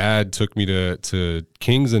my dad took me to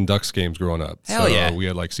Kings and Ducks games growing up. Hell yeah. We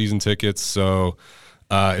had like season tickets. So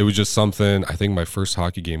it was just something. I think my first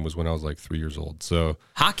hockey game was when I was like 3 years old. So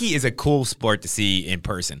hockey is a cool sport to see in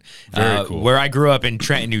person. Very cool. Where I grew up in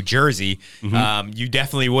Trenton, New Jersey, you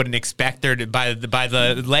definitely wouldn't expect there to, by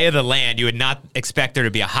the lay of the land, you would not expect there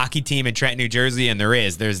to be a hockey team in Trenton, New Jersey, and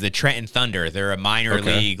there's the Trenton Thunder. They're a minor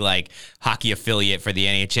league like hockey affiliate for the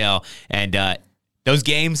NHL, and those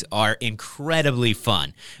games are incredibly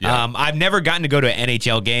fun. Yeah. I've never gotten to go to an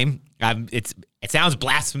NHL game. It sounds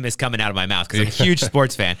blasphemous coming out of my mouth because I'm a huge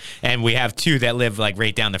sports fan, and we have two that live like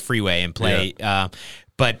right down the freeway and play. Yeah.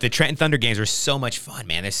 But the Trenton Thunder games are so much fun,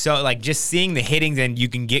 man. They're so like just seeing the hittings, and you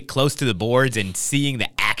can get close to the boards and seeing the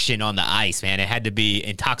action on the ice, man. It had to be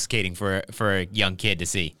intoxicating for a young kid to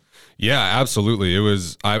see. Yeah, absolutely. It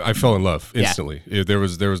was. I fell in love instantly. There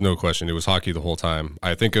was no question. It was hockey the whole time.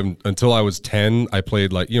 I think until I was 10, I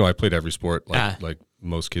played I played every sport like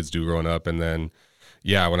most kids do growing up, and then.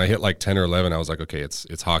 Yeah, when I hit like 10 or 11, I was like, okay,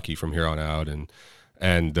 it's hockey from here on out, and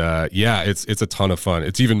it's a ton of fun.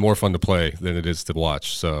 It's even more fun to play than it is to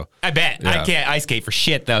watch. So I bet. Yeah. I can't ice skate for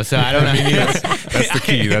shit though, so I don't know. That's the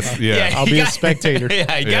key. I'll be a spectator.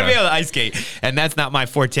 Yeah, you gotta be able to ice skate, and that's not my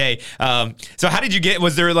forte. So how did you get?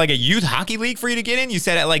 Was there like a youth hockey league for you to get in? You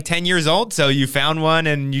said at like 10 years old, so you found one,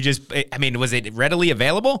 and you just. I mean, was it readily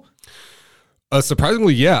available?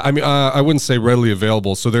 Surprisingly, yeah. I mean, I wouldn't say readily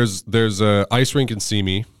available. So there's a ice rink in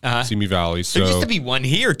Simi Valley. So there used to be one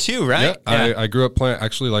here too, right? Yeah, I grew up playing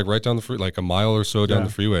actually like right down the free, like a mile or so down the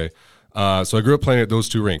freeway. So I grew up playing at those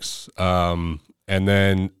two rinks. And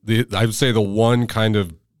then I would say the one kind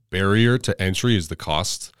of barrier to entry is the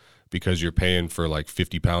cost, because you're paying for like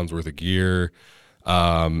 50 pounds worth of gear,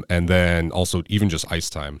 and then also even just ice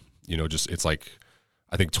time. It's like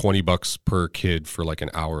I think $20 per kid for like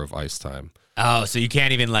an hour of ice time. Oh, so you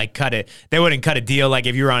can't even like cut it. They wouldn't cut a deal like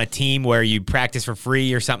if you were on a team where you practice for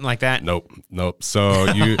free or something like that? Nope. So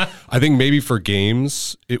I think maybe for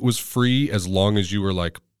games, it was free as long as you were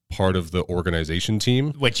like part of the organization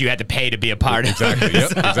team. Which you had to pay to be a part of. Exactly.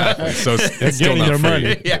 Yep, exactly. So it's still not free.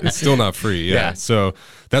 Money. Yeah. It's still not free. Yeah. So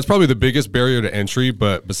that's probably the biggest barrier to entry.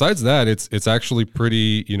 But besides that, it's actually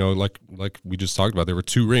pretty, like we just talked about, there were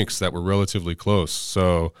two rinks that were relatively close.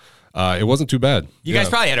 So it wasn't too bad. You guys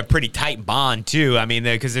probably had a pretty tight bond too. I mean,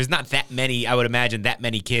 because there's not that many, I would imagine, that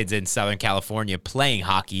many kids in Southern California playing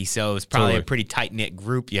hockey. So it's probably a pretty tight knit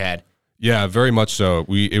group you had. Yeah, very much so.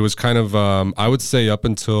 It was kind of, I would say up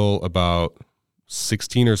until about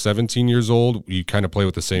 16 or 17 years old, you kind of play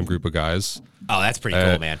with the same group of guys. Oh, that's pretty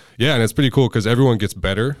cool, man. Yeah, and it's pretty cool because everyone gets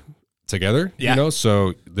better together,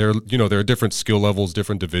 so there are different skill levels,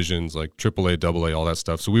 different divisions, like AAA, AA, all that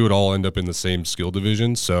stuff. So we would all end up in the same skill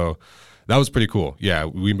division. So that was pretty cool. Yeah,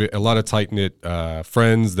 we made a lot of tight-knit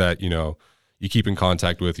friends that, you keep in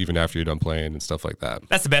contact with even after you're done playing and stuff like that.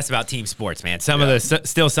 That's the best about team sports, man. Some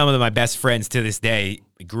of my best friends to this day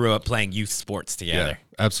grew up playing youth sports together.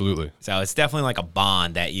 Yeah, absolutely. So it's definitely like a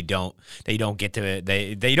bond that you don't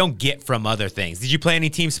get from other things. Did you play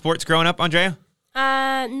any team sports growing up, Andrea?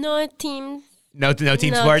 No team. No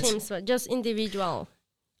team sports? No team sports, just individual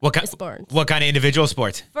sports. What kind of individual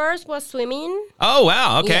sports? First was swimming. Oh,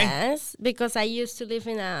 wow, okay. Yes, because I used to live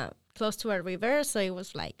close to a river, so it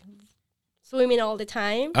was like swimming all the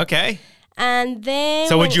time. Okay. And then...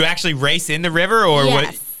 So would you actually race in the river? Or yes.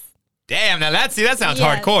 what? Damn, now that sounds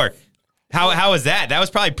hardcore. How was that? That was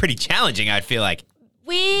probably pretty challenging, I feel like.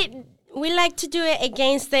 We like to do it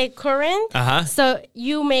against the current. Uh-huh. So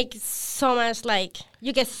you make so much,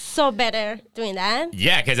 you get so better doing that.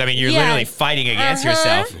 Yeah, because, you're literally fighting against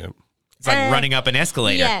yourself. Yep. It's like running up an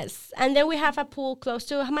escalator. Yes. And then we have a pool close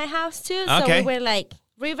to my house, too. So Okay. we were like,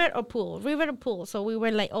 river or pool. So we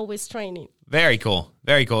were always training. Very cool.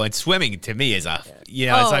 Very cool. And swimming to me is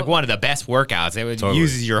it's like one of the best workouts. It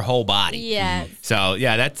uses your whole body. Yes. So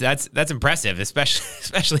yeah, that's impressive,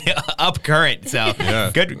 especially up current. So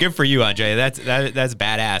Yeah. good for you, Andre. That's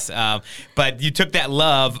badass. But you took that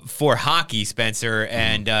love for hockey, Spencer,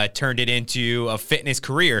 and turned it into a fitness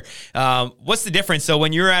career. What's the difference? So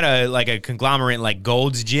when you're at a conglomerate like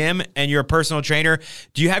Gold's Gym and you're a personal trainer,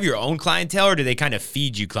 do you have your own clientele, or do they kind of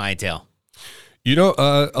feed you clientele?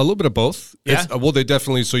 A little bit of both. Yeah? They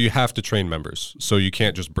definitely, so you have to train members. So you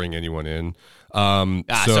can't just bring anyone in. So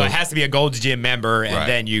it has to be a Gold's Gym member, and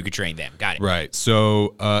then you could train them. Got it. Right.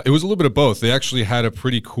 So it was a little bit of both. They actually had a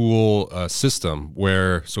pretty cool system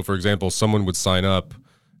where, so for example, someone would sign up,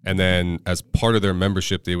 and then as part of their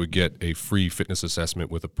membership, they would get a free fitness assessment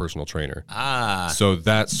with a personal trainer. So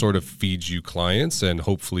that sort of feeds you clients, and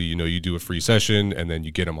hopefully, you do a free session, and then you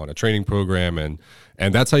get them on a training program, and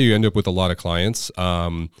that's how you end up with a lot of clients.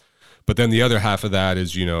 But then the other half of that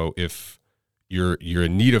is, you know, if you're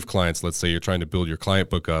in need of clients, let's say you're trying to build your client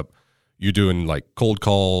book up, you're doing like cold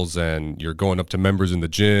calls and you're going up to members in the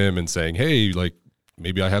gym and saying, hey, like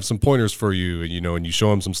maybe I have some pointers for you, and, you know, and you show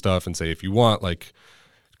them some stuff and say, if you want, like,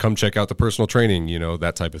 come check out the personal training, you know,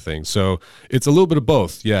 that type of thing. So it's a little bit of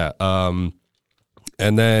both. Yeah.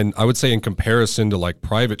 And then I would say in comparison to like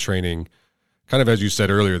private training, kind of as you said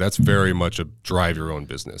earlier, that's very much a drive your own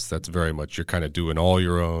business. That's very much, you're kind of doing all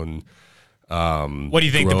your own. What do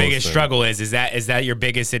you think the biggest struggle is? Is that your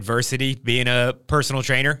biggest adversity, being a personal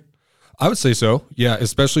trainer? I would say so. Yeah,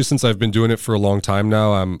 especially since I've been doing it for a long time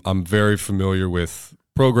now. I'm very familiar with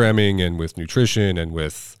programming and with nutrition and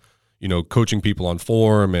with, you know, coaching people on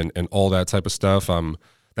form and all that type of stuff.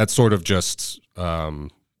 That's sort of just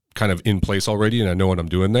kind of in place already, and I know what I'm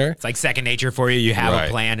doing there. It's like second nature for you. You have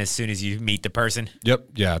a plan as soon as you meet the person. Yep.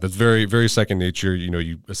 Yeah, that's very, very second nature. You know,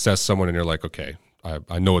 you assess someone and you're like, okay,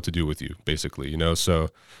 I know what to do with you, basically, you know? So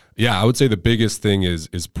yeah, I would say the biggest thing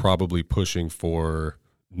is probably pushing for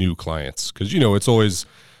new clients. Cause you know, it's always,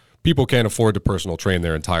 people can't afford to personal train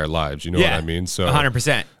their entire lives. You know what I mean? So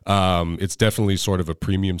 100%. It's definitely sort of a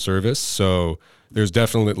premium service. So there's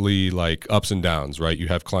definitely like ups and downs, right? You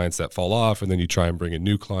have clients that fall off and then you try and bring in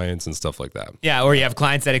new clients and stuff like that. Yeah. Or you have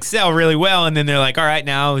clients that excel really well. And then they're like, all right,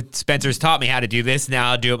 now Spencer's taught me how to do this.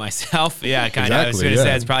 Now I'll do it myself. Yeah. Kind of. Exactly,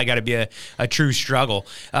 it's probably got to be a true struggle.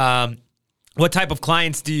 What type of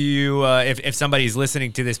clients do you, if somebody's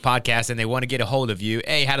listening to this podcast and they want to get a hold of you,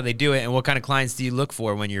 how do they do it? And what kind of clients do you look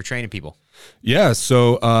for when you're training people? Yeah.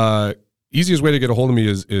 So, easiest way to get a hold of me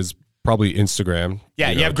is probably Instagram. Yeah.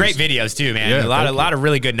 You have great videos too, man. Yeah, a lot of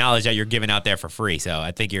really good knowledge that you're giving out there for free. So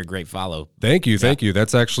I think you're a great follow. Thank you. Thank you.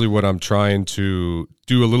 That's actually what I'm trying to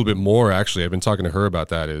do a little bit more. Actually, I've been talking to her about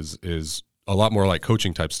that is a lot more like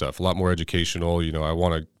coaching type stuff, a lot more educational. You know, I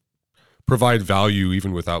want to provide value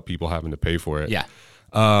even without people having to pay for it. Yeah.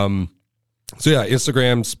 So yeah,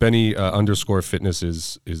 Instagram, Spenny _fitness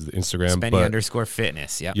is the Instagram. Spenny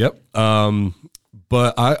 _fitness. Yep. Yep.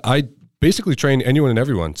 But I basically train anyone and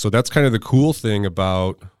everyone. So that's kind of the cool thing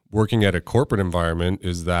about working at a corporate environment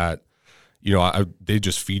is that, you know, they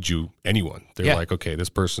just feed you anyone. They're like, okay, this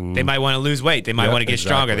person. They might want to lose weight. They might want to get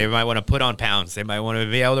stronger. They might want to put on pounds. They might want to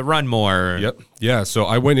be able to run more. Yep. Yeah. So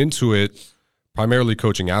I went into it primarily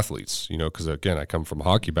coaching athletes, you know, because again, I come from a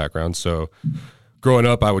hockey background. So growing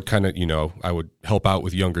up, I would kind of, you know, I would help out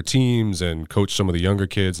with younger teams and coach some of the younger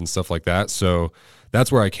kids and stuff like that. So that's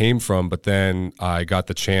where I came from. But then I got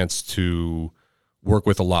the chance to work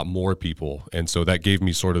with a lot more people. And so that gave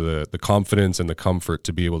me sort of the confidence and the comfort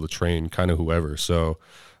to be able to train kind of whoever. So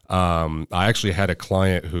I actually had a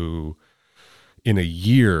client who in a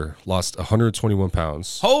year lost 121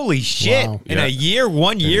 pounds. Holy shit. Wow. In a year,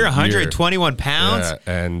 1 year, 121 pounds? Yeah.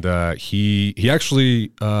 And he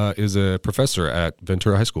actually is a professor at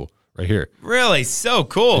Ventura High School right here. Really? So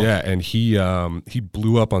cool. Yeah. And he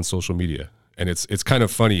blew up on social media. And it's kind of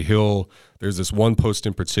funny. There's this one post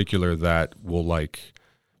in particular that will like,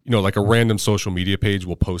 you know, like a random social media page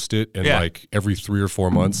will post it. And like every 3 or 4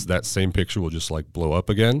 months, that same picture will just like blow up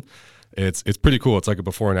again. It's pretty cool. It's like a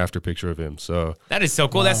before and after picture of him. So that is so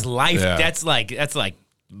cool. Wow. That's life. Yeah. That's like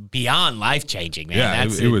beyond life changing, man. Yeah,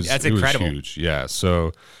 that's It incredible. was huge. Yeah.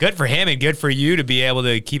 So good for him and good for you to be able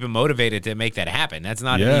to keep him motivated to make that happen. That's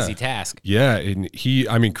not an easy task. Yeah.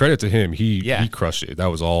 And credit to him. He crushed it. It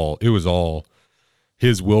was all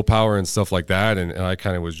his willpower and stuff like that. And I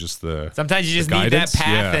kind of was just sometimes you just need that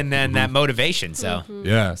path and then that motivation. So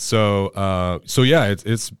yeah. So yeah,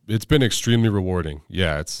 it's been extremely rewarding.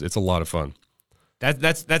 Yeah. It's a lot of fun.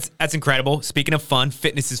 That's incredible. Speaking of fun,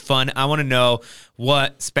 fitness is fun. I want to know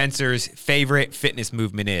what Spencer's favorite fitness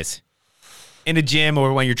movement is. In the gym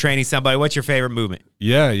or when you're training somebody, what's your favorite movement?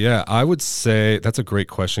 Yeah. I would say that's a great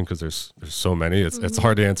question because there's so many. It's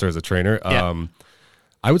hard to answer as a trainer.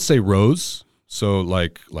 I would say rows. So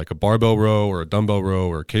like a barbell row or a dumbbell row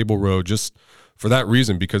or a cable row, just for that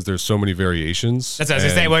reason, because there's so many variations. That's what I was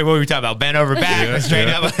going to say. What were we talking about? Bend over back, straight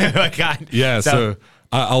up? Oh, God. Yeah, so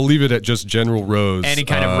I'll leave it at just general rows. Any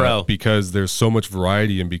kind of row. Because there's so much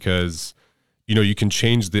variety and because, you know, you can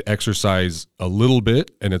change the exercise a little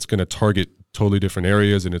bit and it's going to target totally different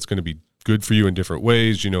areas and it's going to be good for you in different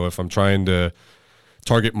ways. You know, if I'm trying to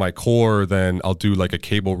target my core, then I'll do like a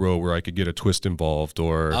cable row where I could get a twist involved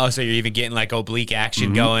or... Oh, so you're even getting like oblique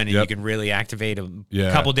action going and you can really activate a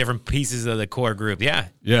couple different pieces of the core group. Yeah.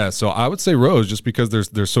 Yeah. So I would say rows just because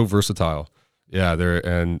they're so versatile. Yeah.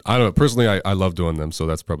 And I don't know, personally, I love doing them. So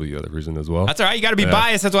that's probably the other reason as well. That's all right. You got to be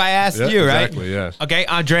biased. That's why I asked you, right? Exactly. Yeah. Okay.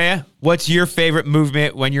 Andrea, what's your favorite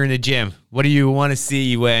movement when you're in the gym? What do you want to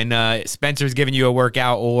see when Spencer's giving you a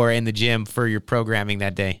workout or in the gym for your programming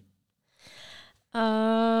that day?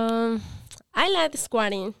 I like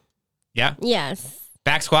squatting. Yeah. Yes.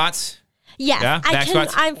 Back squats. Yes. Yeah, back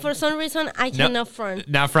squats? I'm for some reason I cannot front.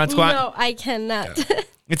 Not front squat. No, I cannot.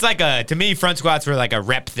 It's like to me, front squats were like a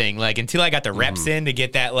rep thing. Like until I got the reps in to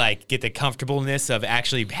get that, like get the comfortableness of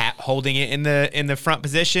actually holding it in the front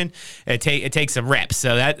position, it takes some reps.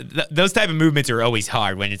 So those type of movements are always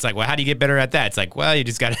hard when it's like, well, how do you get better at that? It's like, well, you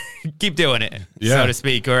just got to keep doing it, so to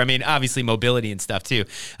speak. Or I mean, obviously mobility and stuff too.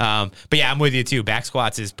 But yeah, I'm with you too. Back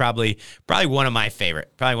squats is probably one of my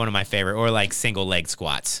favorite. Or like single leg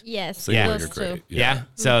squats. Yes, Single-leg those are great. two. Yeah.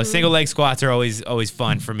 So single leg squats are always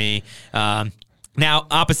fun for me. Now,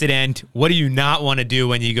 opposite end, what do you not want to do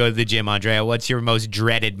when you go to the gym, Andrea? What's your most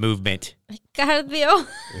dreaded movement? Cardio.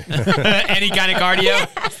 Any kind of cardio?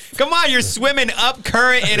 Yes. Come on, you're swimming up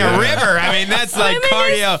current in a river. I mean, that's like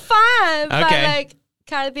cardio. Is fun, but Okay. like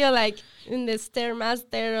cardio, like in the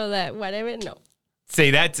Stairmaster or that whatever. No.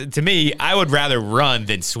 See, that to me, I would rather run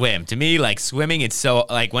than swim. To me, like swimming, it's so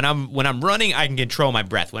like when I'm running, I can control my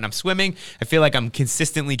breath. When I'm swimming, I feel like I'm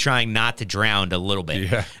consistently trying not to drown a little bit.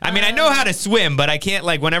 Yeah. I mean, I know how to swim, but I can't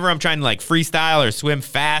like whenever I'm trying to like freestyle or swim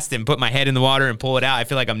fast and put my head in the water and pull it out, I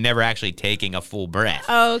feel like I'm never actually taking a full breath.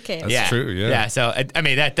 Oh, okay. That's true, yeah. Yeah. So I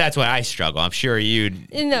mean that's why I struggle. I'm sure you.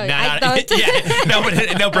 No, I don't.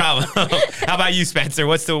 Yeah. No problem. How about you, Spencer?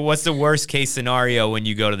 What's the worst case scenario when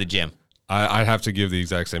you go to the gym? I have to give the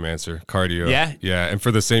exact same answer. Cardio. Yeah? Yeah. And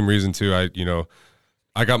for the same reason too,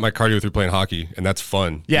 I got my cardio through playing hockey, and that's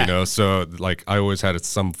fun. Yeah. So like I always had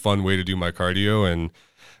some fun way to do my cardio, and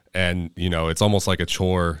it's almost like a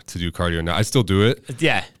chore to do cardio. Now I still do it.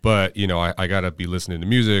 Yeah. But I gotta be listening to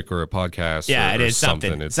music or a podcast. Yeah, or it is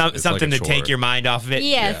something. something. It's Something like a to take chore. your mind off of it.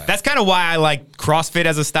 Yes. Yeah. That's kind of why I like CrossFit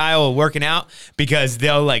as a style of working out, because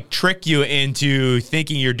they'll like trick you into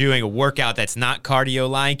thinking you're doing a workout that's not cardio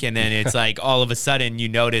like, and then it's like all of a sudden you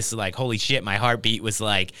notice like, holy shit, my heartbeat was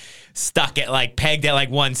like stuck at like pegged at like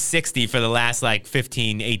 160 for the last like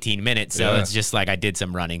 15, 18 minutes. So it's just like I did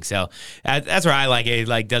some running. So that's where I like it. It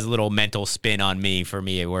like does a little mental spin on me. For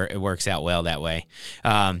me, it works out well that way.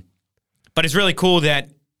 But it's really cool that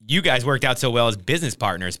you guys worked out so well as business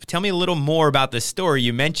partners. But tell me a little more about the story.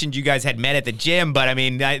 You mentioned you guys had met at the gym, but I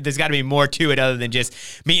mean, there's got to be more to it other than just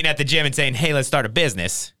meeting at the gym and saying, "Hey, let's start a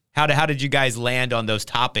business." How did you guys land on those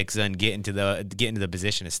topics and get into the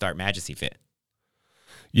position to start Majesty Fit?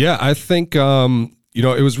 Yeah, I think it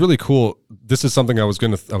was really cool. This is something I was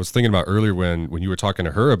thinking about earlier when you were talking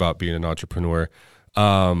to her about being an entrepreneur.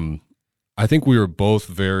 I think we were both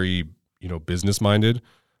very business minded.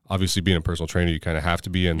 Obviously, being a personal trainer, you kind of have to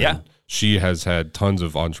be. And then she has had tons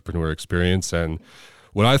of entrepreneur experience. And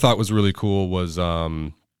what I thought was really cool was,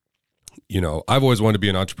 I've always wanted to be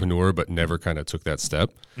an entrepreneur, but never kind of took that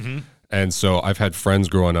step. Mm-hmm. And so I've had friends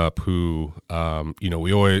growing up who,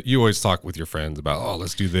 you always talk with your friends about, oh,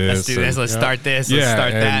 let's do this. Let's start this. Let's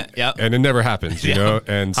start that. Yep. And it never happens, you know?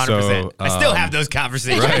 And 100%. so I still have those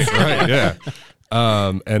conversations. Right, yeah.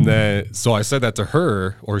 And then, so I said that to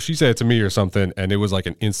her, or she said it to me or something, and it was like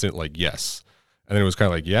an instant, like, yes. And then it was kind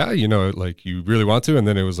of like, yeah, like you really want to? And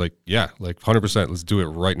then it was like, yeah, like 100%, let's do it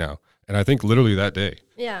right now. And I think literally that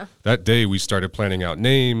day we started planning out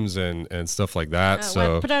names and stuff like that.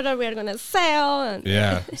 So what product we're going to sell. And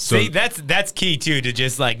yeah. So see, that's key too, to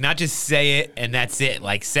just like, not just say it and that's it.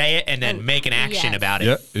 Like say it and then make an action about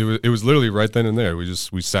it. Yeah, it was literally right then and there. We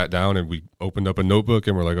sat down and we opened up a notebook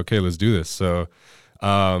and we're like, okay, let's do this. So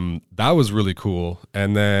that was really cool.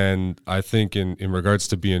 And then I think in regards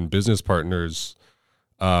to being business partners,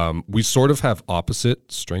 we sort of have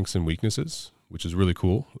opposite strengths and weaknesses, which is really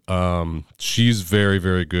cool. She's very,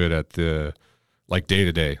 very good at the like day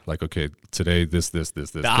to day, like, okay, today, this.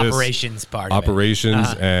 The operations part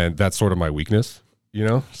operations, of it. and that's sort of my weakness,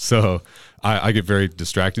 So I get very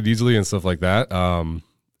distracted easily and stuff like that. And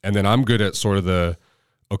then I'm good at sort of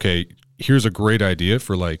okay, here's a great idea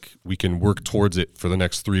for like, we can work towards it for the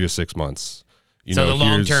next 3 to 6 months. So the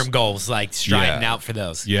long-term goals, like striding out for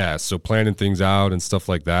those. Yeah, so planning things out and stuff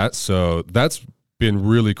like that. So that's been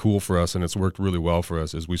really cool for us, and it's worked really well for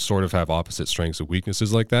us, is we sort of have opposite strengths and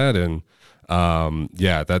weaknesses like that. And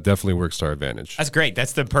that definitely works to our advantage. That's great.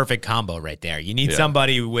 That's the perfect combo right there. You need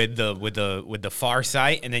somebody with the far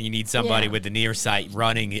sight, and then you need somebody with the near sight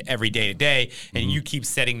running every day to day, and you keep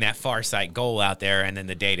setting that far sight goal out there, and then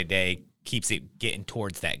the day to day keeps it getting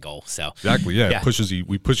towards that goal. So exactly, yeah. It pushes you.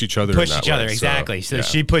 We push each other. Push each other, exactly. So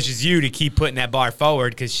she pushes you to keep putting that bar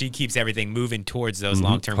forward because she keeps everything moving towards those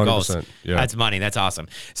long-term goals. Yeah. That's money. That's awesome.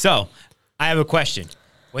 So I have a question.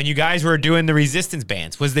 When you guys were doing the resistance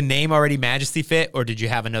bands, was the name already Majesty Fit, or did you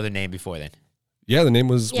have another name before then? Yeah, the name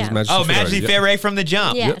was Yeah. Majesty Oh, Ferrari. Majesty Yep. Ferrari from the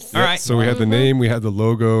jump. Yes. All right. So we had the name, we had the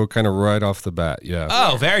logo kind of right off the bat. Yeah.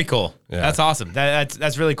 Oh, very cool. Yeah. That's awesome.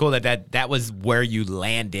 That's really cool that was where you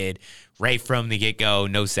landed right from the get-go,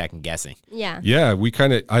 no second guessing. Yeah. Yeah, we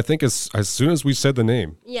kind of, I think as soon as we said the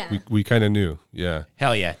name, Yeah. we kind of knew. Yeah.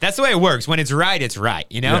 Hell yeah. That's the way it works. When it's right, it's right,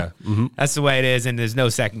 you know? Yeah. Mm-hmm. That's the way it is, and there's no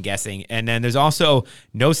second guessing. And then there's also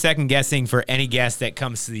no second guessing for any guest that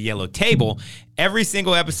comes to the yellow table. Every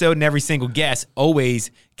single episode and every single guest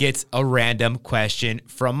always gets a random question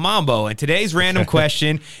from Mambo. And today's random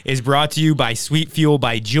question is brought to you by Sweet Fuel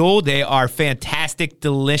by Juul. They are fantastic,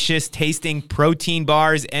 delicious tasting protein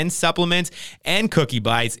bars and supplements and cookie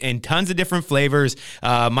bites in tons of different flavors.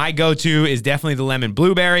 My go-to is definitely the lemon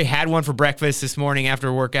blueberry. Had one for breakfast this morning after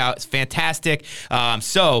a workout. It's fantastic.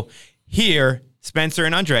 So here, Spencer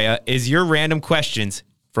and Andrea, is your random questions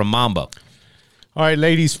from Mambo. All right,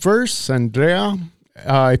 ladies first. Andrea,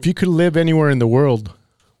 if you could live anywhere in the world,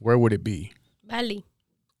 where would it be? Bali.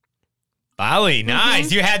 Bali,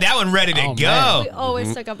 nice. You had that one ready to Oh, go. man. We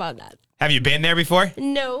always talk about that. Have you been there before?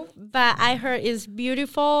 No, but I heard it's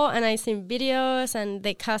beautiful, and I seen videos, and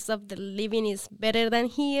the cost of the living is better than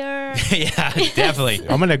here. Yeah, definitely.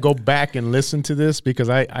 I'm going to go back and listen to this because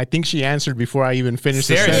I think she answered before I even finished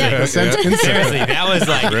the Seriously. sentence. Seriously, that was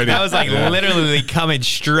like Ready. literally coming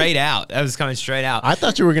straight out. That was coming straight out. I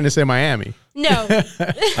thought you were going to say Miami. No,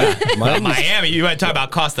 Miami, you want to talk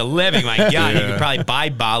about cost of living? My God, you could probably buy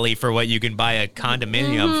Bali for what you can buy a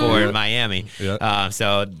condominium for in Miami. Yeah.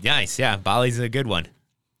 So nice, yeah. Bali's a good one.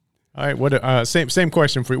 All right, what? Same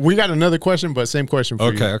question for you. We got another question, but same question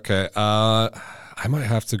for you. Okay. I might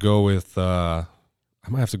have to go with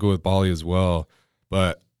Bali as well.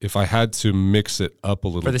 But if I had to mix it up a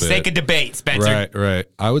little For the bit, sake of debate, Spencer. right.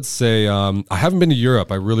 I would say I haven't been to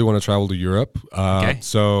Europe. I really want to travel to Europe. Okay.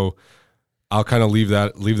 So I'll kind of leave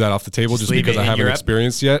that off the table just leave because it I in haven't Europe?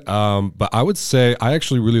 experienced yet. But I would say I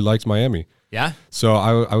actually really liked Miami. Yeah. So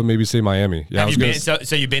I would maybe say Miami. Yeah, I Have was you gonna been?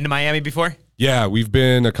 So you've been to Miami before? Yeah, we've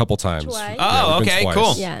been a couple times. Twice. Oh, Yeah, we've been okay, twice.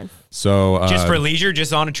 cool. yeah, So Just for leisure,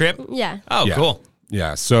 just on a trip? yeah. Oh, Yeah. cool.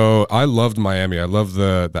 Yeah, so I loved Miami. I love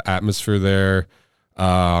the atmosphere there.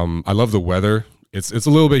 I love the weather. It's a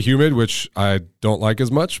little bit humid, which I don't like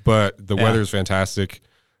as much, but the weather is fantastic.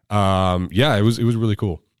 Yeah, it was really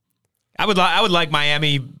cool. I would like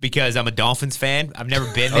Miami because I'm a Dolphins fan. I've never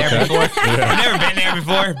been there before. I've never been there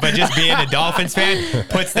before, but just being a Dolphins fan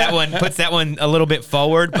puts that one a little bit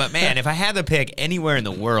forward. But man, if I had to pick anywhere in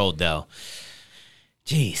the world, though,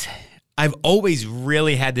 geez, I've always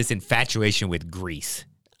really had this infatuation with Greece.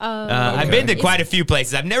 I've been to quite a few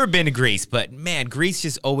places. I've never been to Greece, but man, Greece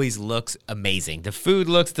just always looks amazing. The food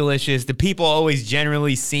looks delicious. The people always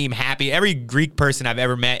generally seem happy. Every Greek person I've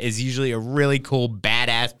ever met is usually a really cool,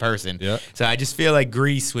 badass person. Yeah. So I just feel like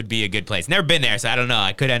Greece would be a good place. Never been there, so I don't know.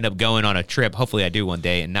 I could end up going on a trip. Hopefully I do one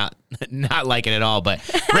day and not like it at all. But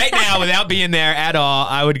right now, without being there at all,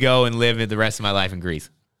 I would go and live the rest of my life in Greece.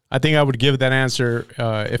 I think I would give that answer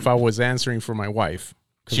if I was answering for my wife.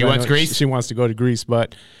 'Cause She I wants know Greece? She wants to go to Greece,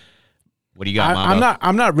 but What do you got, Mambo?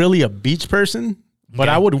 I'm not really a beach person, but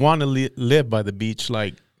Okay. I would want to live by the beach.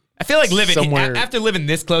 Like I feel like somewhere- after living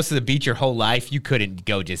this close to the beach your whole life, you couldn't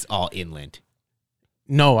go just all inland.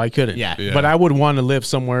 no, I couldn't. Yeah. Yeah. But I would want to live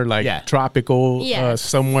somewhere like Yeah. tropical, Yeah.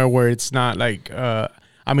 somewhere where it's not like.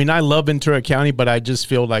 I mean, I love Ventura County, but I just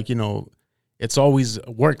feel like it's always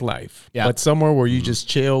work life. Yeah. But somewhere where you just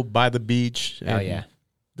chill by the beach. Oh and yeah.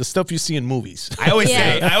 the stuff you see in movies. I always Yeah.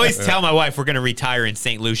 say, I always tell my wife we're gonna retire in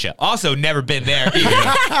St. Lucia. Also, never been there either.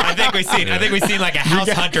 I think we've seen like a House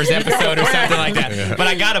Hunters episode or something like that. But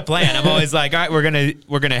I got a plan. I'm always like, all right, we're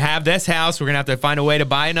gonna have this house. We're gonna have to find a way to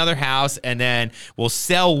buy another house, and then we'll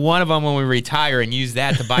sell one of them when we retire and use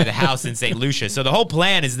that to buy the house in St. Lucia. So the whole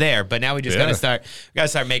plan is there, but now we just gotta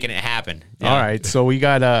start making it happen. Yeah. All right, so we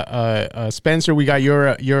got Spencer. We got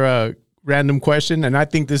your random question, and I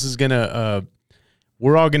think this is gonna.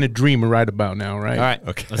 We're all gonna dream right about now, right? All right.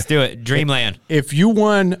 Okay. Let's do it. Dreamland. If you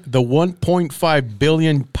won the 1.5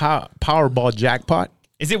 billion Powerball jackpot,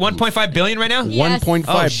 Is it 1.5 billion right now? Yeah. 1.5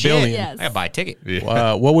 Oh shit! billion, Yes. I gotta buy a ticket.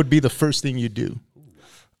 what would be the first thing you do?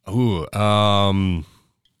 Ooh,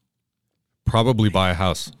 probably buy a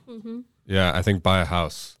house. Yeah, I think buy a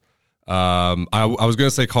house. I was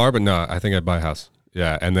gonna say car, but no, I think I'd buy a house.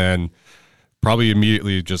 Yeah, and then probably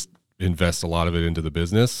immediately just invest a lot of it into the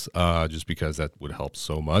business, just because that would help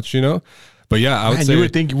so much, But yeah, I would Man, say you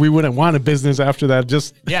would think we wouldn't want a business after that.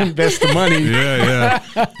 Just Yeah. invest the money. yeah.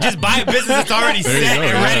 Just buy a business that's already set you go,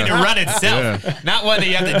 and ready to yeah. run itself. Not one that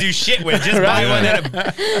you have to do shit with. Just buy one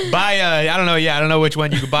I don't know which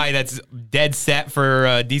one you could buy that's dead set for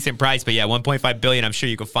a decent price. But yeah, 1.5 billion. I'm sure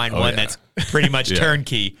you could find one yeah. that's pretty much Yeah.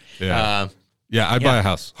 turnkey. Yeah. Yeah, I'd buy a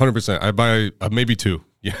house, 100%. I'd buy maybe two.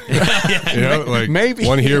 Yeah, you know, like Maybe.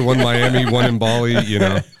 one here, one Miami, one in Bali. You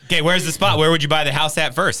know, Okay, where's the spot? Where would you buy the house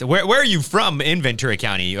at first? Where are you from in Ventura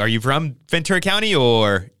County? Are you from Ventura County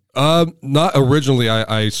or? not originally.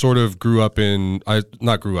 I sort of grew up in. I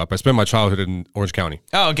spent my childhood in Orange County.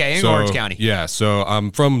 Oh, okay, in Orange County. Yeah, so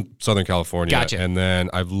I'm from Southern California. Gotcha. And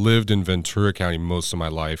then I've lived in Ventura County most of my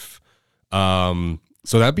life.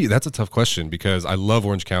 So that's a tough question because I love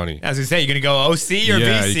Orange County. I was gonna say, you're gonna go OC or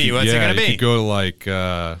BC? What's it gonna be? You could go to like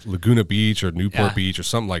Laguna Beach or Newport Yeah. Beach or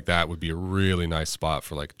something like that. Would be a really nice spot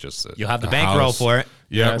for like just You'll have the a bankroll house. for it.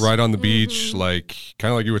 Yeah, Yes. right on the beach, like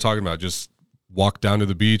kind of like you were talking about. Just walk down to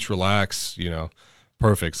the beach, relax. You know,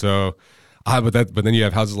 perfect. So, but then you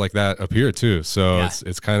have houses like that up here too. So Yeah.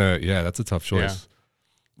 it's kind of that's a tough choice.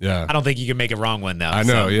 Yeah, I don't think you can make a wrong one though. I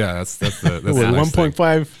know. so. Yeah, that's the What, nice thing.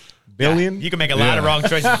 1.5 billion? You can make a lot of Yeah. wrong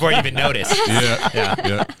choices before you even notice.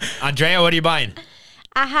 Yeah. Andrea, what are you buying?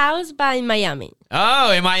 A house by Miami.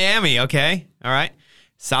 Oh, in Miami. Okay. All right.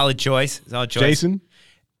 Solid choice. Jason?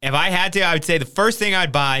 If I had to, I would say the first thing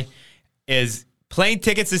I'd buy is plane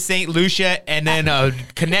tickets to St. Lucia and then a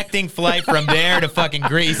connecting flight from there to fucking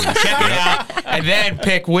Greece. Check it out, and then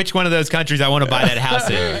pick which one of those countries I want to buy that house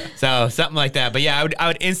in. So something like that. But yeah, I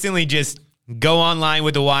would instantly just go online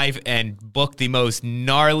with the wife and book the most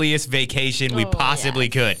gnarliest vacation we Oh, possibly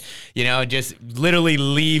yes. could. You know, just literally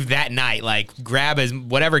leave that night. Like grab as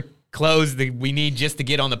whatever clothes that we need just to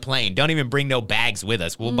get on the plane. Don't even bring no bags with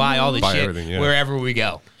us. We'll buy all the Buy shit everything, yeah. wherever we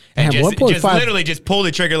go. And Damn, just 1.5 literally just pull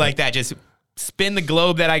the trigger like that. Just spin the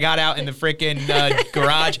globe that I got out in the freaking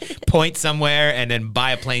garage, point somewhere, and then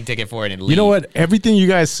buy a plane ticket for it and leave. You know what? Everything you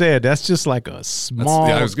guys said, that's just like a small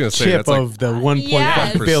I was gonna say, chip that's like of the 1.5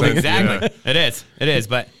 Yes. billion. Exactly. It is.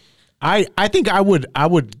 But I think I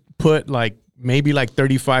would put like maybe like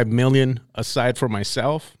 35 million aside for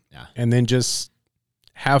myself, Yeah. and then just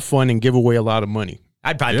have fun and give away a lot of money.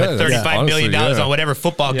 I'd probably Yeah, put that's- $35 million honestly, yeah. on whatever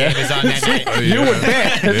football game is on that night. You would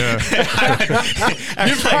bet. Yeah.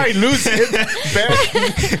 You probably lose it. Bet.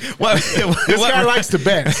 This guy likes to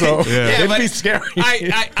bet, so it'd but be scary.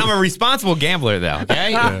 I'm a responsible gambler, though.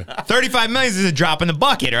 Okay, 35 million is a drop in the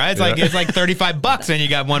bucket, right? It's like $35 and you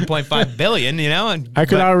got 1.5 billion. You know, and I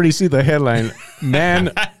could already see the headline: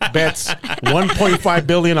 "Man bets 1.5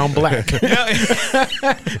 billion on black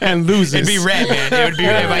and loses." it'd be red, man. It would be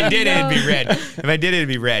if I did it, it'd be red. If I did it, it'd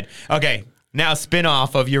be red. Okay, now spin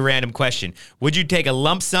off of your random question: would you take a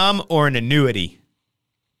lump sum or an annuity,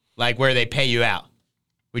 like where they pay you out?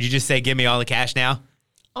 Would you just say, "Give me all the cash now"?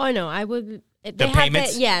 Oh no, I would. The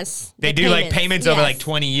payments? Yes. They the do like payments over like yes.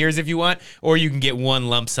 20 years if you want, or you can get one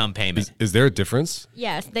lump sum payment. Is there a difference?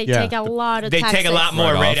 Yes, they Yeah. take a lot of They taxes. take a lot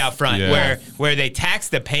more Right right off. out front, Yeah. where they tax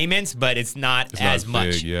the payments, but it's not It's not as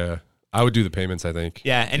much. big, yeah. I would do the payments, I think.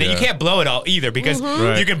 Yeah, and then you can't blow it all either because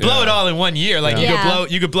Right, you can blow yeah. it all in 1 year. Like Yeah.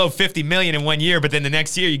 you could blow 50 million in 1 year, but then the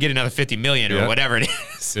next year you get another 50 million or Yeah. whatever it is.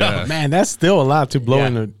 So, Yeah. Man, that's still a lot to blow Yeah.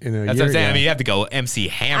 in a That's year. what I'm saying. yeah. I mean, you have to go MC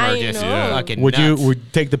Hammer, I just know. fucking would nuts. you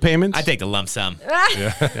take the payments? I take the lump sum.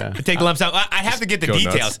 Yeah. I take the lump sum. I have to get the Go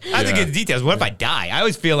details. nuts. I have to Yeah. get the details. What if I die? I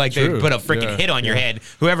always feel like True. they put a freaking Yeah. hit on your head.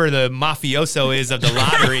 Whoever the mafioso is of the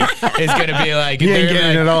lottery is going to be like, He ain't they're getting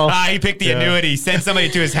like, it all. He picked the annuity. Send somebody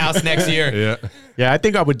to his house next year. Yeah. Yeah, I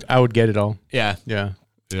think I would get it all. Yeah. Yeah.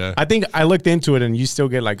 Yeah. I think I looked into it and you still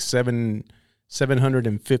get like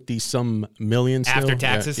 750 some million still. After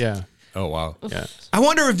taxes? Yeah. Oh, wow. Yeah. I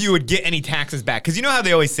wonder if you would get any taxes back. Because you know how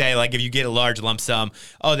they always say, like, if you get a large lump sum,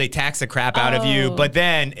 they tax the crap out of you, but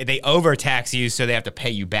then they overtax you, so they have to pay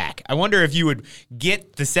you back. I wonder if you would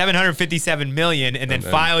get the $757 million and then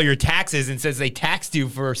file your taxes, and since they taxed you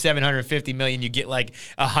for $750 million, you get like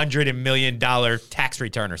 $100 million tax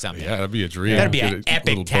return or something. Yeah, that'd be a dream. That'd be Get an a epic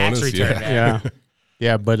little tax bonus, return. yeah. man. Yeah.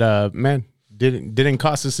 Yeah, but man, didn't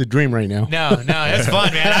cost us a dream right now. No, that's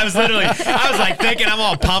fun, man. I was like thinking, I'm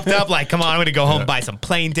all pumped up, like, come on, I'm gonna go home and buy some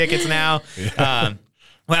plane tickets now.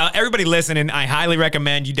 Well, everybody listening, I highly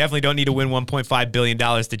recommend. You definitely don't need to win $1.5 billion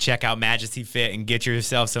to check out Majesty Fit and get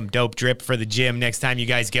yourself some dope drip for the gym next time you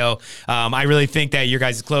guys go. I really think that your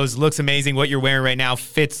guys' clothes looks amazing. What you're wearing right now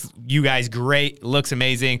fits you guys great. Looks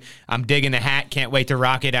amazing. I'm digging the hat. Can't wait to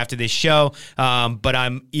rock it after this show. But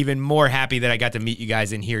I'm even more happy that I got to meet you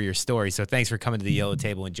guys and hear your story. So thanks for coming to the Yellow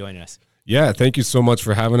Table and joining us. Yeah, thank you so much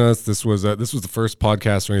for having us. This was the first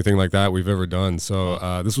podcast or anything like that we've ever done.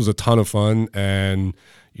 So this was a ton of fun, and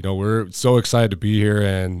we're so excited to be here,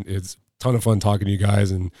 and it's a ton of fun talking to you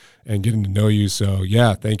guys and getting to know you. So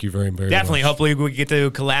yeah, thank you very, very Definitely. much. Hopefully we get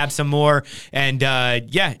to collab some more. And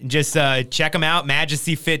just check them out,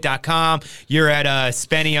 majestyfit.com. You're at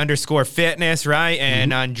Spenny_fitness, right?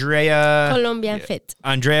 And Andrea Colombian Fit.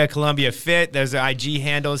 Andrea Columbia Fit. Those are IG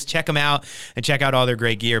handles. Check them out and check out all their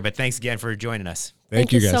great gear. But thanks again for joining us.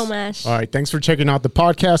 Thank you guys so much. All right. Thanks for checking out the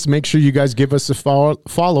podcast. Make sure you guys give us a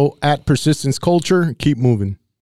follow at Persistence Culture. Keep moving.